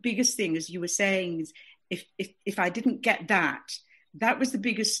 But the biggest thing, as you were saying, is if I didn't get that was the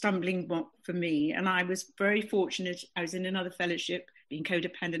biggest stumbling block for me. And I was very fortunate. I was in another fellowship, being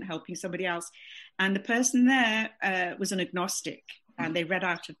codependent, helping somebody else. And the person there was an agnostic. And they read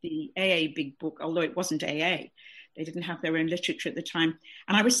out of the AA big book, although it wasn't AA. They didn't have their own literature at the time.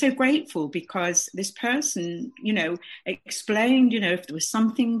 And I was so grateful because this person, explained, if there was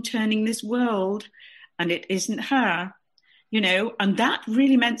something turning this world and it isn't her, and that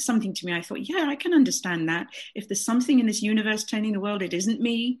really meant something to me. I thought, yeah, I can understand that. If there's something in this universe turning the world, it isn't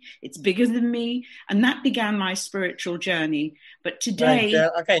me. It's bigger than me. And that began my spiritual journey. But today...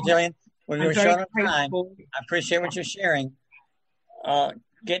 Right, okay, Gillian, when you're short on time, I appreciate what you're sharing.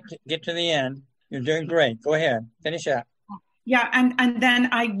 Get to the end. You're doing great. Go ahead. Finish up. Yeah, and then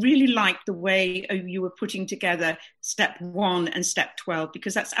I really liked the way you were putting together step 1 and step 12,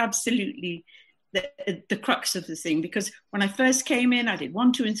 because that's absolutely the crux of the thing. Because when I first came in, I did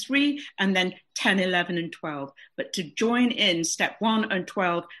 1, 2, and 3, and then 10, 11, and 12. But to join in step 1 and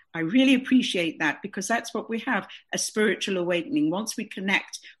 12, I really appreciate that, because that's what we have, a spiritual awakening. Once we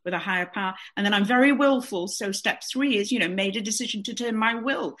connect with a higher power, and then I'm very willful. So step 3 is, made a decision to turn my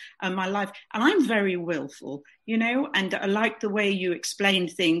will and my life. And I'm very willful, and I like the way you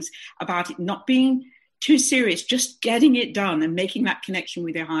explained things about it not being too serious, just getting it done and making that connection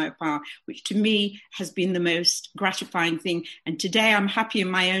with your higher power, which to me has been the most gratifying thing. And today I'm happy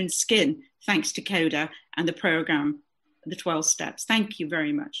in my own skin, thanks to CoDA and the program, the 12 steps. Thank you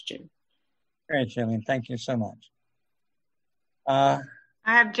very much, Jim. Great, Gillian. Thank you so much. I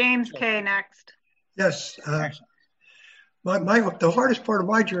have James K next. Yes. The hardest part of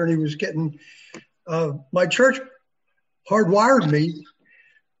my journey was getting my church hardwired me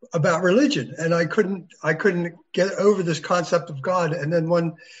about religion, and I couldn't get over this concept of God. And then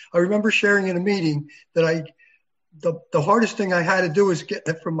when I remember sharing in a meeting that the hardest thing I had to do was get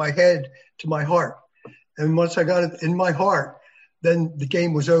it from my head to my heart. And once I got it in my heart, then the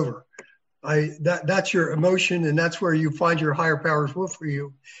game was over. That's your emotion, and that's where you find your higher power's will for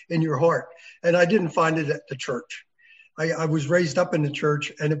you in your heart. And I didn't find it at the church. I was raised up in the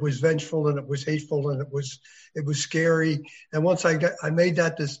church, and it was vengeful, and it was hateful, and it was scary. And once I made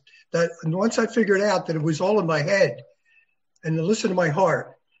and once I figured out that it was all in my head, and to listen to my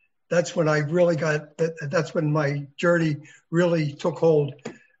heart, that's when I really that's when my journey really took hold,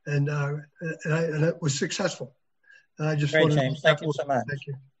 and it was successful. And I just Great, James. Thank you so much. Thank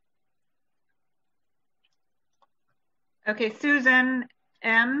you. Okay, Susan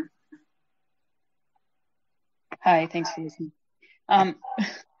M. Hi, thanks for listening.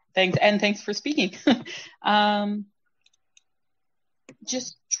 Thanks for speaking.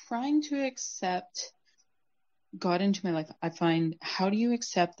 Just trying to accept God into my life. I find, how do you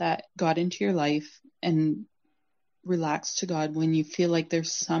accept that God into your life and relax to God when you feel like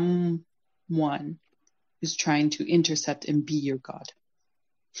there's someone who's trying to intercept and be your God?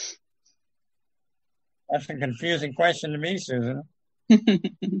 That's a confusing question to me, Susan.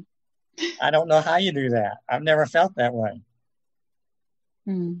 I don't know how you do that. I've never felt that way.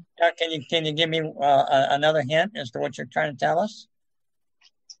 Can you give me another hint as to what you're trying to tell us?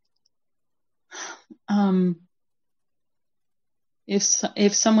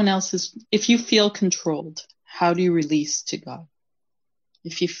 If someone else if you feel controlled, how do you release to God?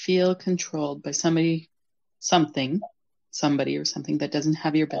 If you feel controlled by somebody or something that doesn't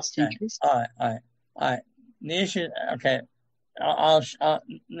have your best interest. All right. The issue, okay. The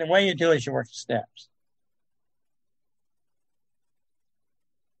way you do it is you work the steps.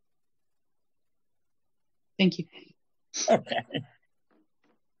 Thank you. Okay. I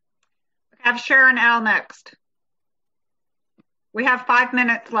have Sharon L. next. We have 5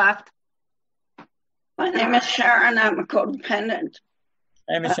 minutes left. My name is Sharon. I'm a codependent.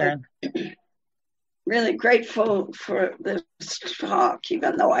 Hey, Miss Sharon. Really grateful for this talk,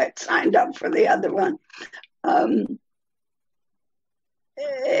 even though I had signed up for the other one.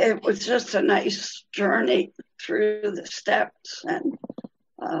 It was just a nice journey through the steps, and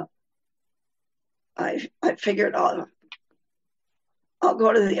I figured I'll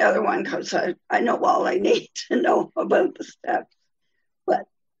go to the other one because I know all I need to know about the steps. But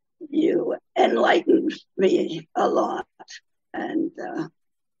you enlightened me a lot, and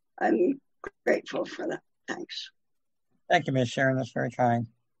I'm grateful for that. Thanks. Thank you, Miss Sharon. That's very kind.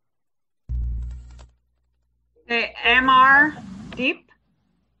 Hey, MR Deep.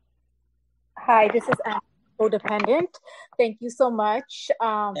 Hi, this is Anne, codependent. Thank you so much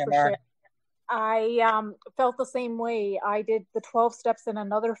for sharing. I felt the same way. I did the 12 steps in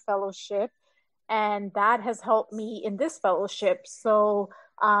another fellowship, and that has helped me in this fellowship. So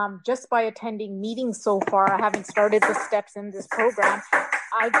just by attending meetings so far, I haven't started the steps in this program.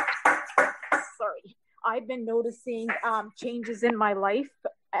 I've been noticing changes in my life,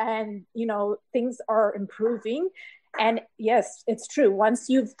 and things are improving. And yes, it's true. Once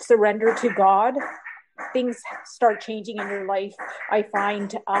you've surrendered to God, things start changing in your life. I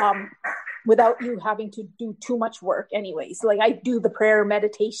find without you having to do too much work anyways. Like, I do the prayer,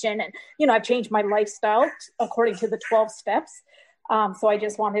 meditation, and I've changed my lifestyle according to the 12 steps. So I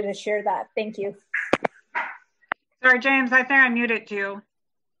just wanted to share that. Thank you. Sorry, James, I think I muted you.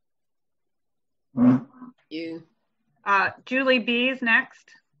 You. Julie B's next.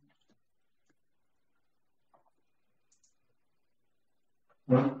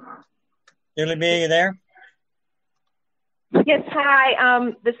 Julie B, are you there? Yes,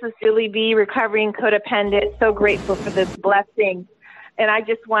 hi. This is Julie B, recovering codependent. So grateful for this blessing. And I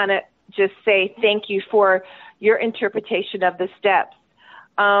just want to say thank you for your interpretation of the steps.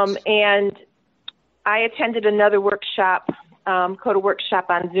 And I attended another workshop, CoDA workshop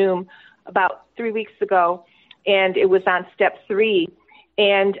on Zoom about 3 weeks ago, and it was on step 3.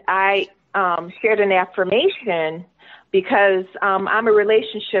 And I shared an affirmation because I'm a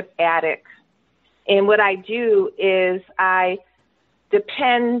relationship addict. And what I do is I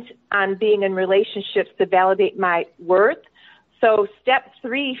depend on being in relationships to validate my worth. So step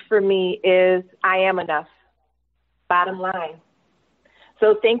 3 for me is I am enough, bottom line.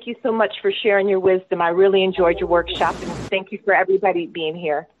 So thank you so much for sharing your wisdom. I really enjoyed your workshop, and thank you for everybody being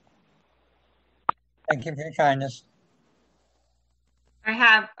here. Thank you for your kindness. I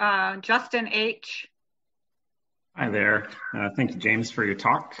have Justin H. Hi there. Thank you, James, for your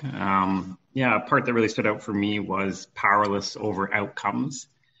talk. A part that really stood out for me was powerless over outcomes.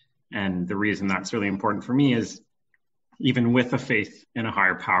 And the reason that's really important for me is even with a faith in a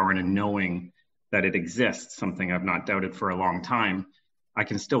higher power and a knowing that it exists, something I've not doubted for a long time, I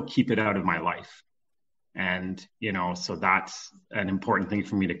can still keep it out of my life. And, you know, so that's an important thing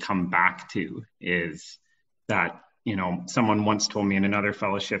for me to come back to, is that, you know, someone once told me in another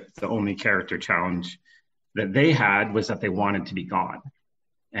fellowship, the only character challenge that they had was that they wanted to be God.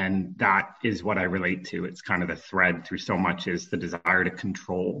 And that is what I relate to. It's kind of the thread through so much, is the desire to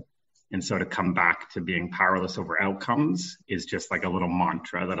control. And so to come back to being powerless over outcomes is just like a little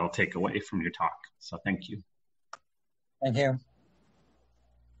mantra that I'll take away from your talk. So thank you. Thank you.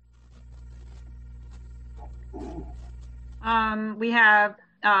 We have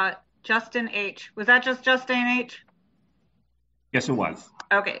Justin H. Was that just Justin H? Yes, it was.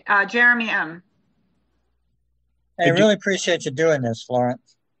 Okay. Jeremy M. I really appreciate you doing this,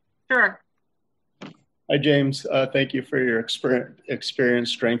 Florence. Sure. Hi, James. Thank you for your experience,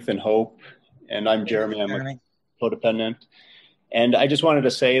 strength, and hope. And I'm Jeremy. I'm a codependent. And I just wanted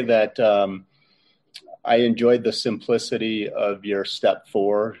to say that I enjoyed the simplicity of your step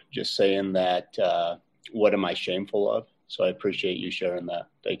 4, just saying that, what am I shameful of? So I appreciate you sharing that.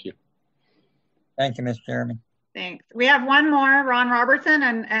 Thank you. Thank you, Ms. Jeremy. Thanks. We have one more, Ron Robertson,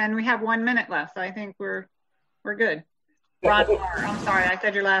 and we have 1 minute left. So I think we're good. Ron, I'm sorry, I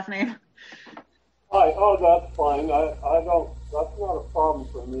said your last name. Hi. Oh, that's fine. I don't. That's not a problem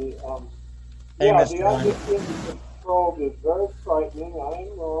for me. Hey, yeah, Mr. the idea of being controlled is very frightening. I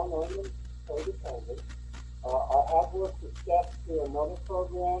am wrong. I'm codependent. I have looked at steps through another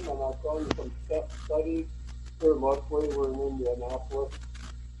program, and I've done some step studies here locally. We're in Indianapolis.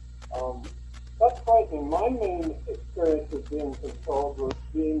 That's frightening. My main experience of being controlled was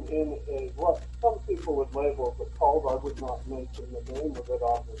being in a, what some people would label as a cult. I would not mention the name of it,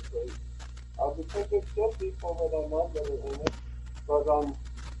 obviously. Because there's still people that I know that are in it. But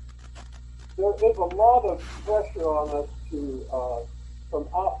there is a lot of pressure on us to, from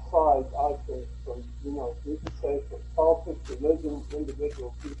outside, I think, from, you know, you could say from politics, religion,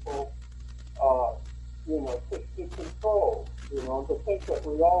 individual people, you know, to control, you know, to think that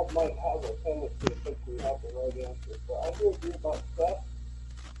we all might have a tendency to think we have the right answer. So I do agree about that.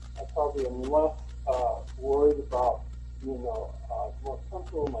 I probably am less worried about, you know, more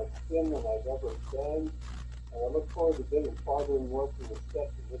comfortable in my skin than I've ever been. And I look forward to getting farther and working with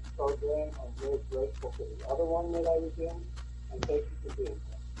steps in this program. I'm very grateful for the other one that I was in, and thank you for being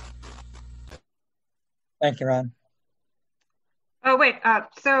here. Thank you, Ron. Oh, wait.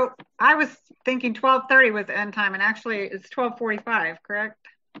 So I was thinking 12:30 was the end time, and actually it's 12:45, correct?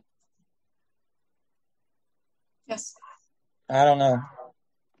 Yes. I don't know.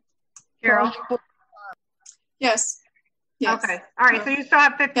 Carol? Yes. Yes. Okay. All right. So you still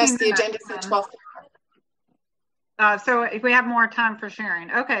have 15 yes, minutes. the agenda said 12. So if we have more time for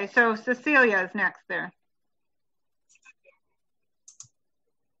sharing. Okay. So Cecilia is next there.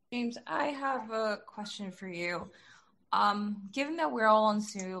 James, I have a question for you. Given that we're all on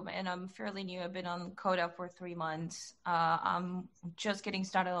Zoom and I'm fairly new, I've been on CoDA for 3 months. I'm just getting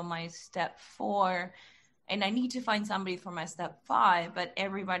started on my step 4. And I need to find somebody for my step 5, but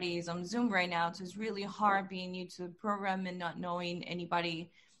everybody is on Zoom right now. So it's really hard being new to the program and not knowing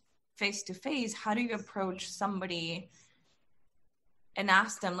anybody face to face. How do you approach somebody and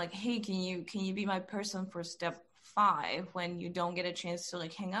ask them like, hey, can you be my person for step 5 when you don't get a chance to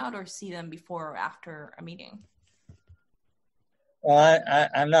like hang out or see them before or after a meeting? Well,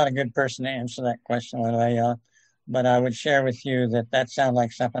 I'm not a good person to answer that question, but I would share with you that sounds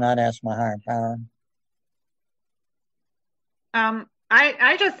like something I'd ask my higher power.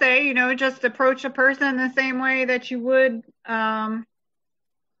 I just say, you know, just approach a person the same way that you would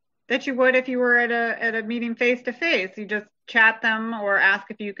if you were at a meeting face to face. You just chat them or ask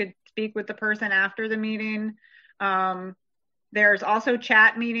if you could speak with the person after the meeting. There's also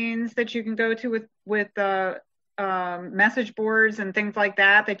chat meetings that you can go to with message boards and things like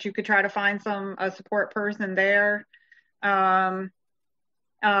that you could try to find a support person there.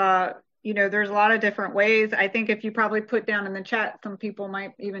 You know, there's a lot of different ways. I think if you probably put down in the chat, some people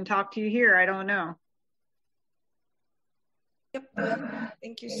might even talk to you here. I don't know. Yep.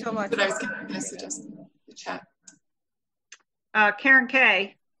 Thank you so much. But I was going to suggest the chat. Karen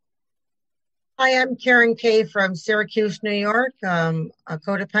Kay. Hi, I'm Karen Kay from Syracuse, New York. A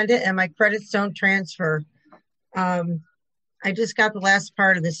codependent, and my credits don't transfer. I just got the last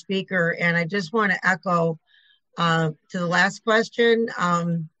part of the speaker, and I just want to echo to the last question.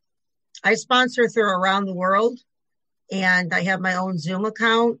 I sponsor through Around the World, and I have my own Zoom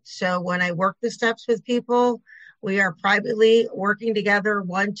account. So when I work the steps with people, we are privately working together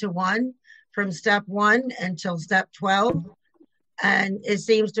one-to-one from step 1 until step 12. and it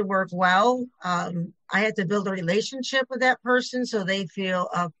seems to work well. I had to build a relationship with that person so they feel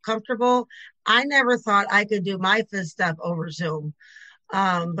comfortable. I never thought I could do my fifth step over Zoom,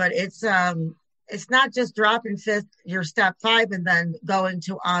 but it's not just dropping your step 5 and then going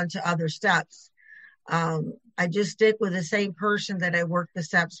on to other steps. I just stick with the same person that I work the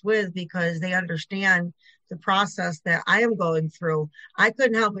steps with because they understand the process that I am going through. I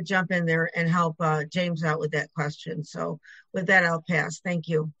couldn't help but jump in there and help James out with that question. So with that, I'll pass. Thank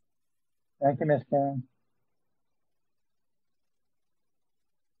you. Thank you, Ms. Karen.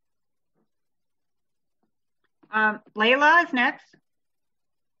 Layla is next.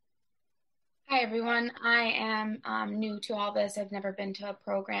 Hi, everyone. I am new to all this. I've never been to a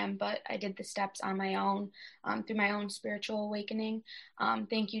program, but I did the steps on my own through my own spiritual awakening.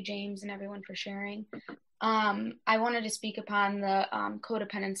 Thank you, James, and everyone for sharing. I wanted to speak upon the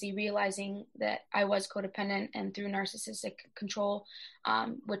codependency, realizing that I was codependent and through narcissistic control,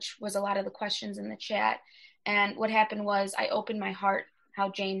 which was a lot of the questions in the chat. And what happened was I opened my heart, how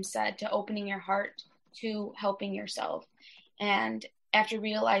James said, to opening your heart to helping yourself. And after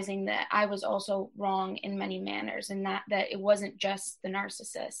realizing that I was also wrong in many manners and that it wasn't just the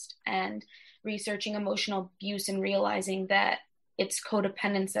narcissist, and researching emotional abuse and realizing that it's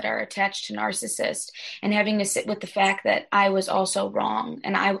codependents that are attached to narcissists, and having to sit with the fact that I was also wrong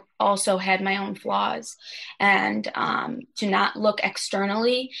and I also had my own flaws, and to not look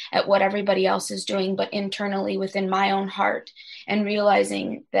externally at what everybody else is doing, but internally within my own heart, and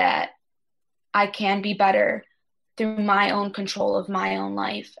realizing that I can be better through my own control of my own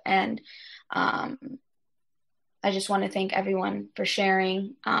life. And I just want to thank everyone for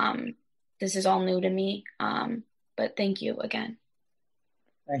sharing. This is all new to me, but thank you again.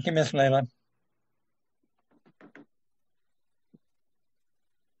 Thank you, Ms. Layla.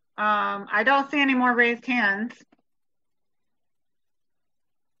 I don't see any more raised hands.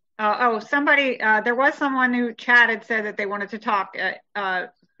 Somebody, there was someone who chatted, said that they wanted to talk.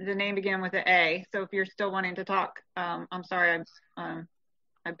 The name began with an A. So if you're still wanting to talk, I'm sorry, I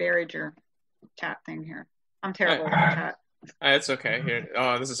buried your chat thing here. I'm terrible with the chat. It's okay. Here,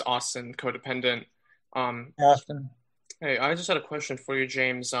 this is Austin, codependent. Austin. Hey, I just had a question for you,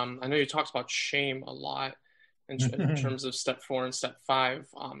 James. I know you talked about shame a lot in terms of step 4 and step 5.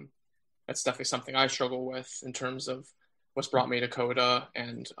 That's definitely something I struggle with in terms of what's brought me to CoDA.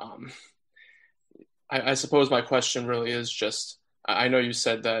 And I suppose my question really is just, I know you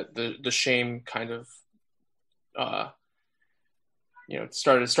said that the shame kind of,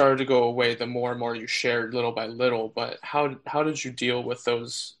 started to go away the more and more you shared little by little. But how did you deal with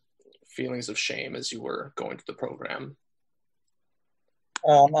those feelings of shame as you were going to the program?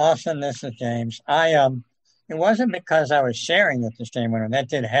 Austin, this is James. It wasn't because I was sharing that the shame went on. That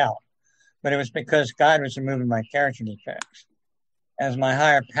did help, but it was because God was removing my character defects. As my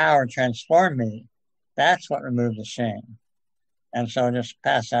higher power transformed me, that's what removed the shame. And so just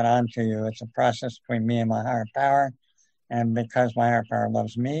pass that on to you. It's a process between me and my higher power. And because my higher power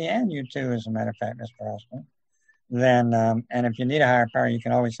loves me and you too, as a matter of fact, Mr. Austin, then, and if you need a higher power, you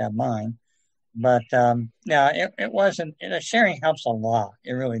can always have mine. But it wasn't, sharing helps a lot.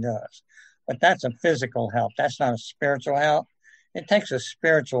 It really does. But that's a physical help. That's not a spiritual help. It takes a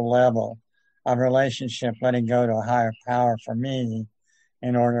spiritual level of relationship, letting go to a higher power for me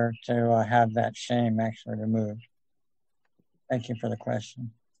in order to have that shame actually removed. Thank you for the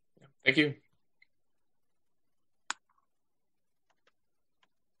question. Thank you.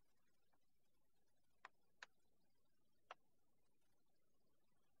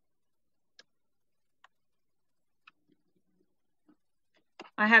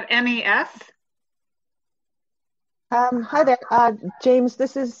 I have MES. Hi there, James.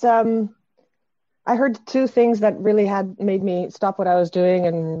 This is, I heard 2 things that really had made me stop what I was doing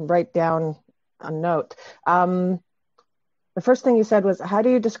and write down a note. The first thing you said was, how do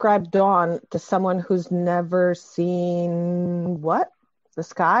you describe dawn to someone who's never seen what? The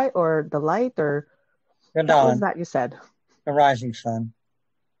sky or the light or the dawn? What was that you said? The rising sun.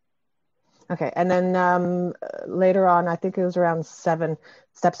 Okay, and then later on, I think it was around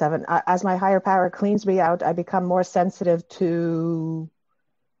step 7. As my higher power cleans me out, I become more sensitive to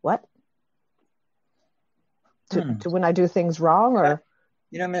what? To when I do things wrong, or?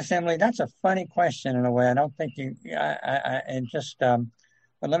 You know, Miss Emily, that's a funny question in a way. I don't think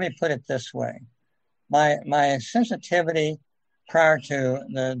but let me put it this way. My sensitivity prior to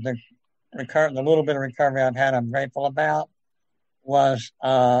the little bit of recovery I've had, I'm grateful about, was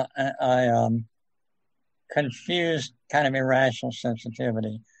I confused kind of irrational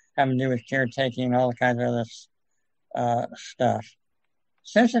sensitivity having to do with caretaking and all the kinds of other stuff.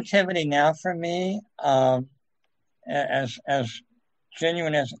 Sensitivity now for me, as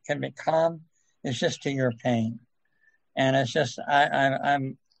genuine as it can become. It's just to your pain, and it's just I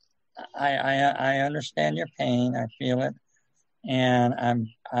understand your pain. I feel it, and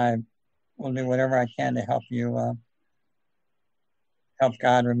I will do whatever I can to help you help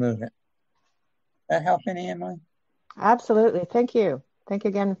God remove it. That help any, Emily? Absolutely. Thank you. Thank you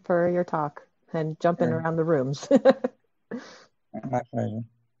again for your talk and jumping around the rooms. My pleasure.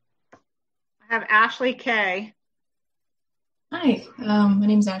 I have Ashley K. Hi, my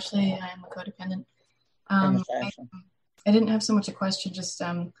name's Ashley. I'm a codependent. I didn't have so much a question, just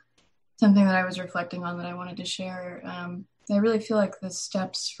something that I was reflecting on that I wanted to share. I really feel like the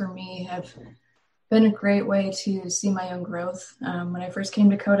steps for me have been a great way to see my own growth. When I first came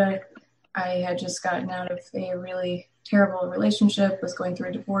to CoDA, I had just gotten out of a really terrible relationship, was going through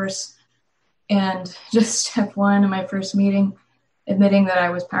a divorce, and just step one in my first meeting, admitting that I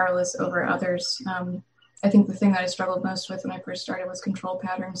was powerless over others. I think the thing that I struggled most with when I first started was control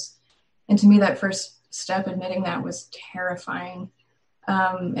patterns. And to me, that first step, admitting that, was terrifying.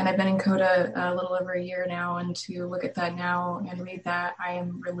 And I've been in CoDA a little over a year now, and to look at that now and read that, I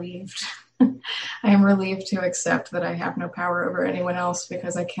am relieved. I am relieved to accept that I have no power over anyone else,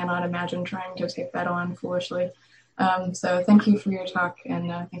 because I cannot imagine trying to take that on foolishly. So thank you for your talk,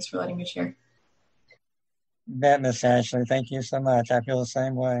 and thanks for letting me share. Bet, Miss Ashley. Thank you so much. I feel the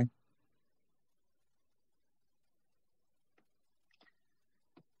same way.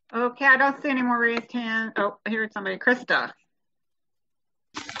 Okay, I don't see any more raised hands. Oh, here's somebody. Krista.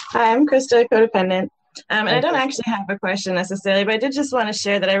 Hi, I'm Krista, codependent. And I don't actually have a question necessarily, but I did just want to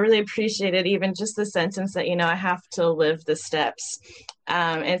share that I really appreciated even just the sentence that, I have to live the steps.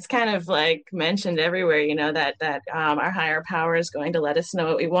 It's kind of like mentioned everywhere, that our higher power is going to let us know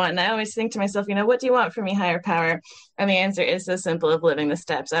what we want. And I always think to myself, what do you want from me, higher power? And the answer is so simple of living the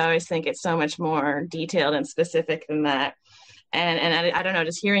steps. I always think it's so much more detailed and specific than that. And I don't know,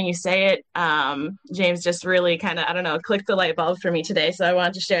 just hearing you say it, James, just really kind of, clicked the light bulb for me today. So I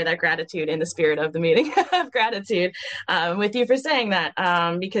wanted to share that gratitude in the spirit of the meeting of gratitude with you for saying that.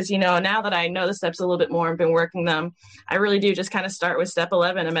 Because, now that I know the steps a little bit more and been working them, I really do just kind of start with step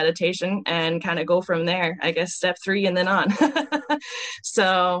 11, a meditation, and kind of go from there, I guess, step 3 and then on.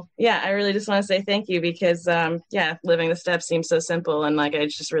 So, yeah, I really just want to say thank you because, living the steps seems so simple and like I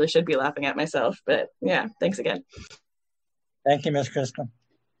just really should be laughing at myself. But yeah, thanks again. Thank you, Ms. Krista.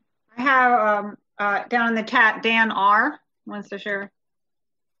 I have down in the chat, Dan R. wants to share.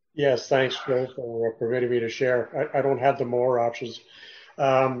 Yes, thanks for permitting me to share. I don't have the more options.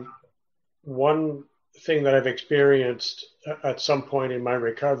 One thing that I've experienced at some point in my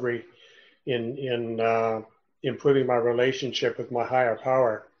recovery in improving my relationship with my higher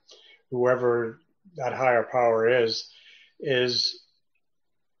power, whoever that higher power is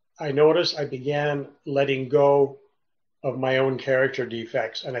I noticed I began letting go of my own character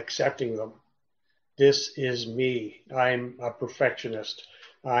defects and accepting them. This is me. I'm a perfectionist.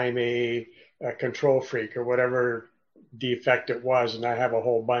 I'm a control freak or whatever defect it was, and I have a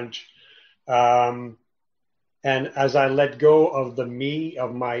whole bunch. And as I let go of the me,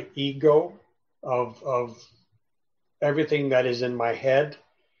 of my ego, of everything that is in my head,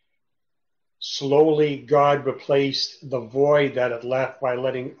 slowly God replaced the void that it left by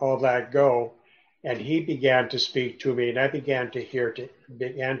letting all that go. And he began to speak to me, and I began to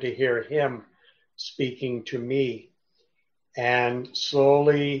hear him speaking to me. And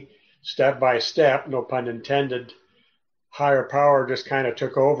slowly, step by step, no pun intended, higher power just kind of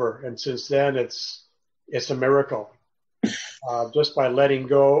took over. And since then, it's a miracle. Just by letting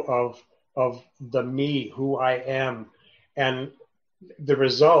go of the me, who I am. And the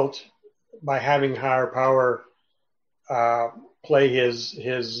result, by having higher power play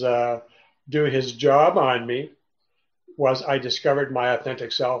do his job on me, was I discovered my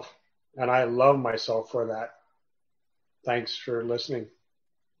authentic self, and I love myself for that. Thanks for listening.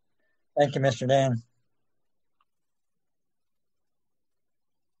 Thank you, Mr. Dan.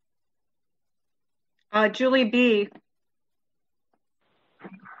 Julie B.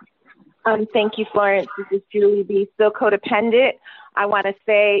 Thank you, Florence. This is Julie B. Still codependent. I want to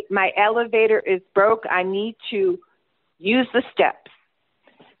say my elevator is broke. I need to use the steps.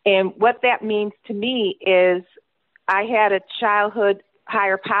 And what that means to me is I had a childhood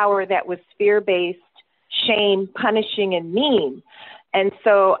higher power that was fear-based, shame, punishing, and mean. And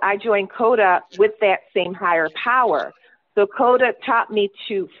so I joined CoDA with that same higher power. So CoDA taught me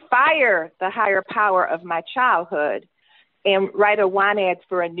to fire the higher power of my childhood and write a want ad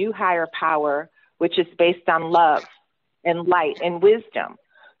for a new higher power, which is based on love and light and wisdom.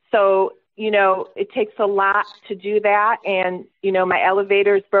 So it takes a lot to do that. And, my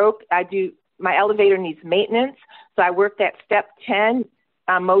elevator is broke. My elevator needs maintenance. So So I worked at step 10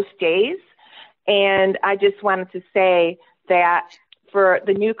 most days. And I just wanted to say that for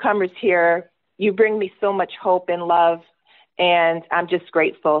the newcomers here, you bring me so much hope and love, and I'm just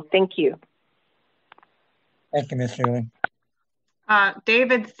grateful. Thank you. Thank you, Ms. Julie.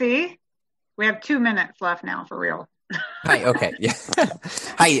 David C., we have 2 minutes left now for real. Hi, okay. Yeah.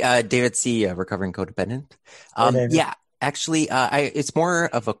 Hi, David C., recovering codependent. Yeah, actually, it's more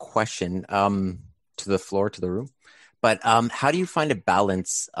of a question to the floor, to the room. But how do you find a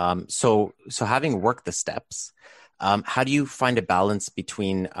balance? So having worked the steps, how do you find a balance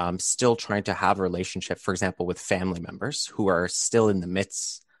between still trying to have a relationship, for example, with family members who are still in the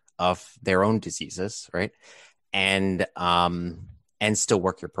midst of their own diseases, right? And still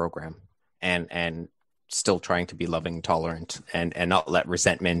work your program and still trying to be loving, tolerant, and not let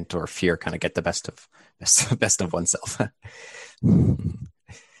resentment or fear kind of get the best of oneself.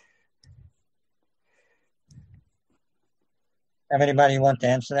 Have anybody want to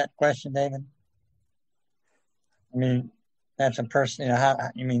answer that question, David? I mean, that's a person, how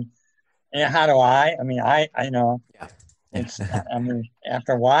do I? I mean, I know. Yeah. It's, I mean,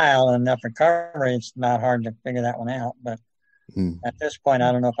 after a while and enough recovery, it's not hard to figure that one out. But at this point,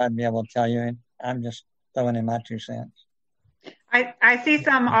 I don't know if I'd be able to tell you. I'm just throwing in my 2 cents. I see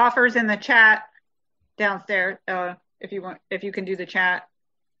some offers in the chat downstairs. If you can do the chat.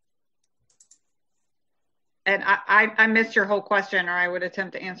 And I missed your whole question, or I would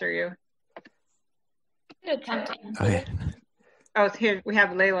attempt to answer you. Okay. Oh, it's here. We have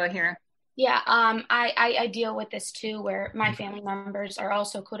Layla here. Yeah, I deal with this too, where my family members are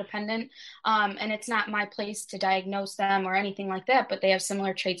also codependent, and it's not my place to diagnose them or anything like that, but they have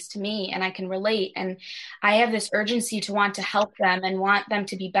similar traits to me, and I can relate, and I have this urgency to want to help them and want them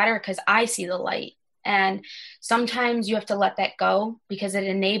to be better because I see the light. And sometimes you have to let that go because it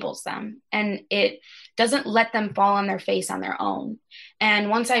enables them and it doesn't let them fall on their face on their own. And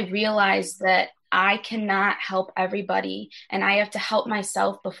once I realized that I cannot help everybody and I have to help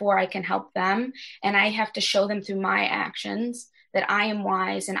myself before I can help them, and I have to show them through my actions that I am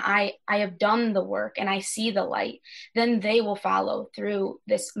wise and I have done the work and I see the light, then they will follow through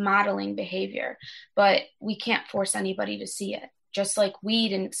this modeling behavior. But we can't force anybody to see it. Just like we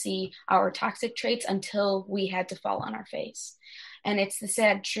didn't see our toxic traits until we had to fall on our face. And it's the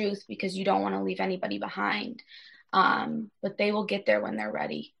sad truth because you don't want to leave anybody behind. But they will get there when they're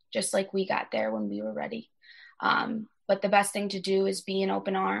ready, just like we got there when we were ready. But the best thing to do is be in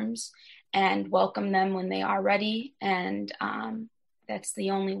open arms and welcome them when they are ready. And that's the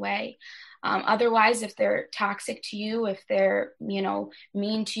only way. Otherwise, if they're toxic to you, if they're,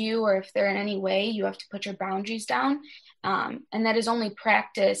 mean to you, or if they're in any way, you have to put your boundaries down. And that is only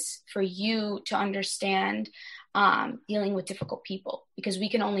practice for you to understand dealing with difficult people, because we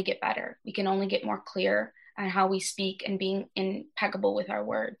can only get better. We can only get more clear on how we speak and being impeccable with our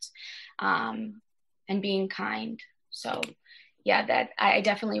words and being kind. So yeah, that I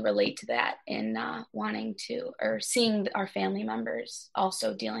definitely relate to that in wanting to, or seeing our family members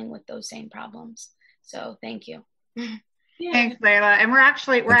also dealing with those same problems. So thank you. Thanks, Layla. And we're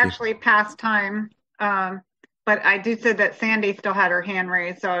actually past time. But I do say that Sandy still had her hand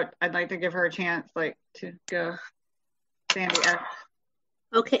raised, so I'd like to give her a chance, to go. Sandy X.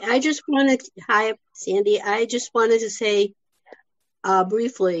 Okay, hi, Sandy. I just wanted to say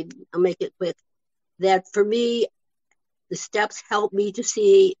briefly, I'll make it quick, that for me, the steps helped me to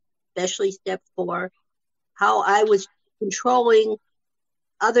see, especially step 4, how I was controlling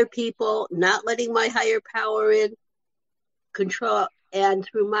other people, not letting my higher power in, and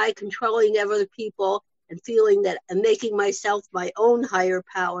through my controlling of other people and feeling that I'm making myself my own higher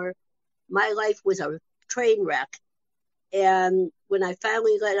power, my life was a train wreck. And when I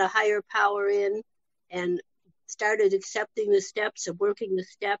finally let a higher power in and started accepting the steps and working the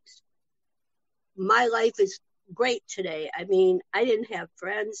steps, my life is great today. I mean, I didn't have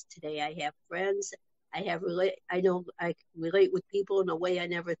friends. Today I have friends. I relate with people in a way I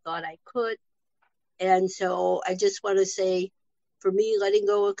never thought I could. And so I just want to say, for me, letting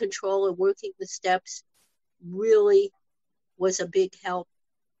go of control and working the steps really was a big help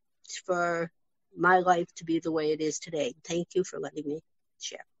for my life to be the way it is today. Thank you for letting me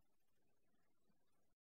share.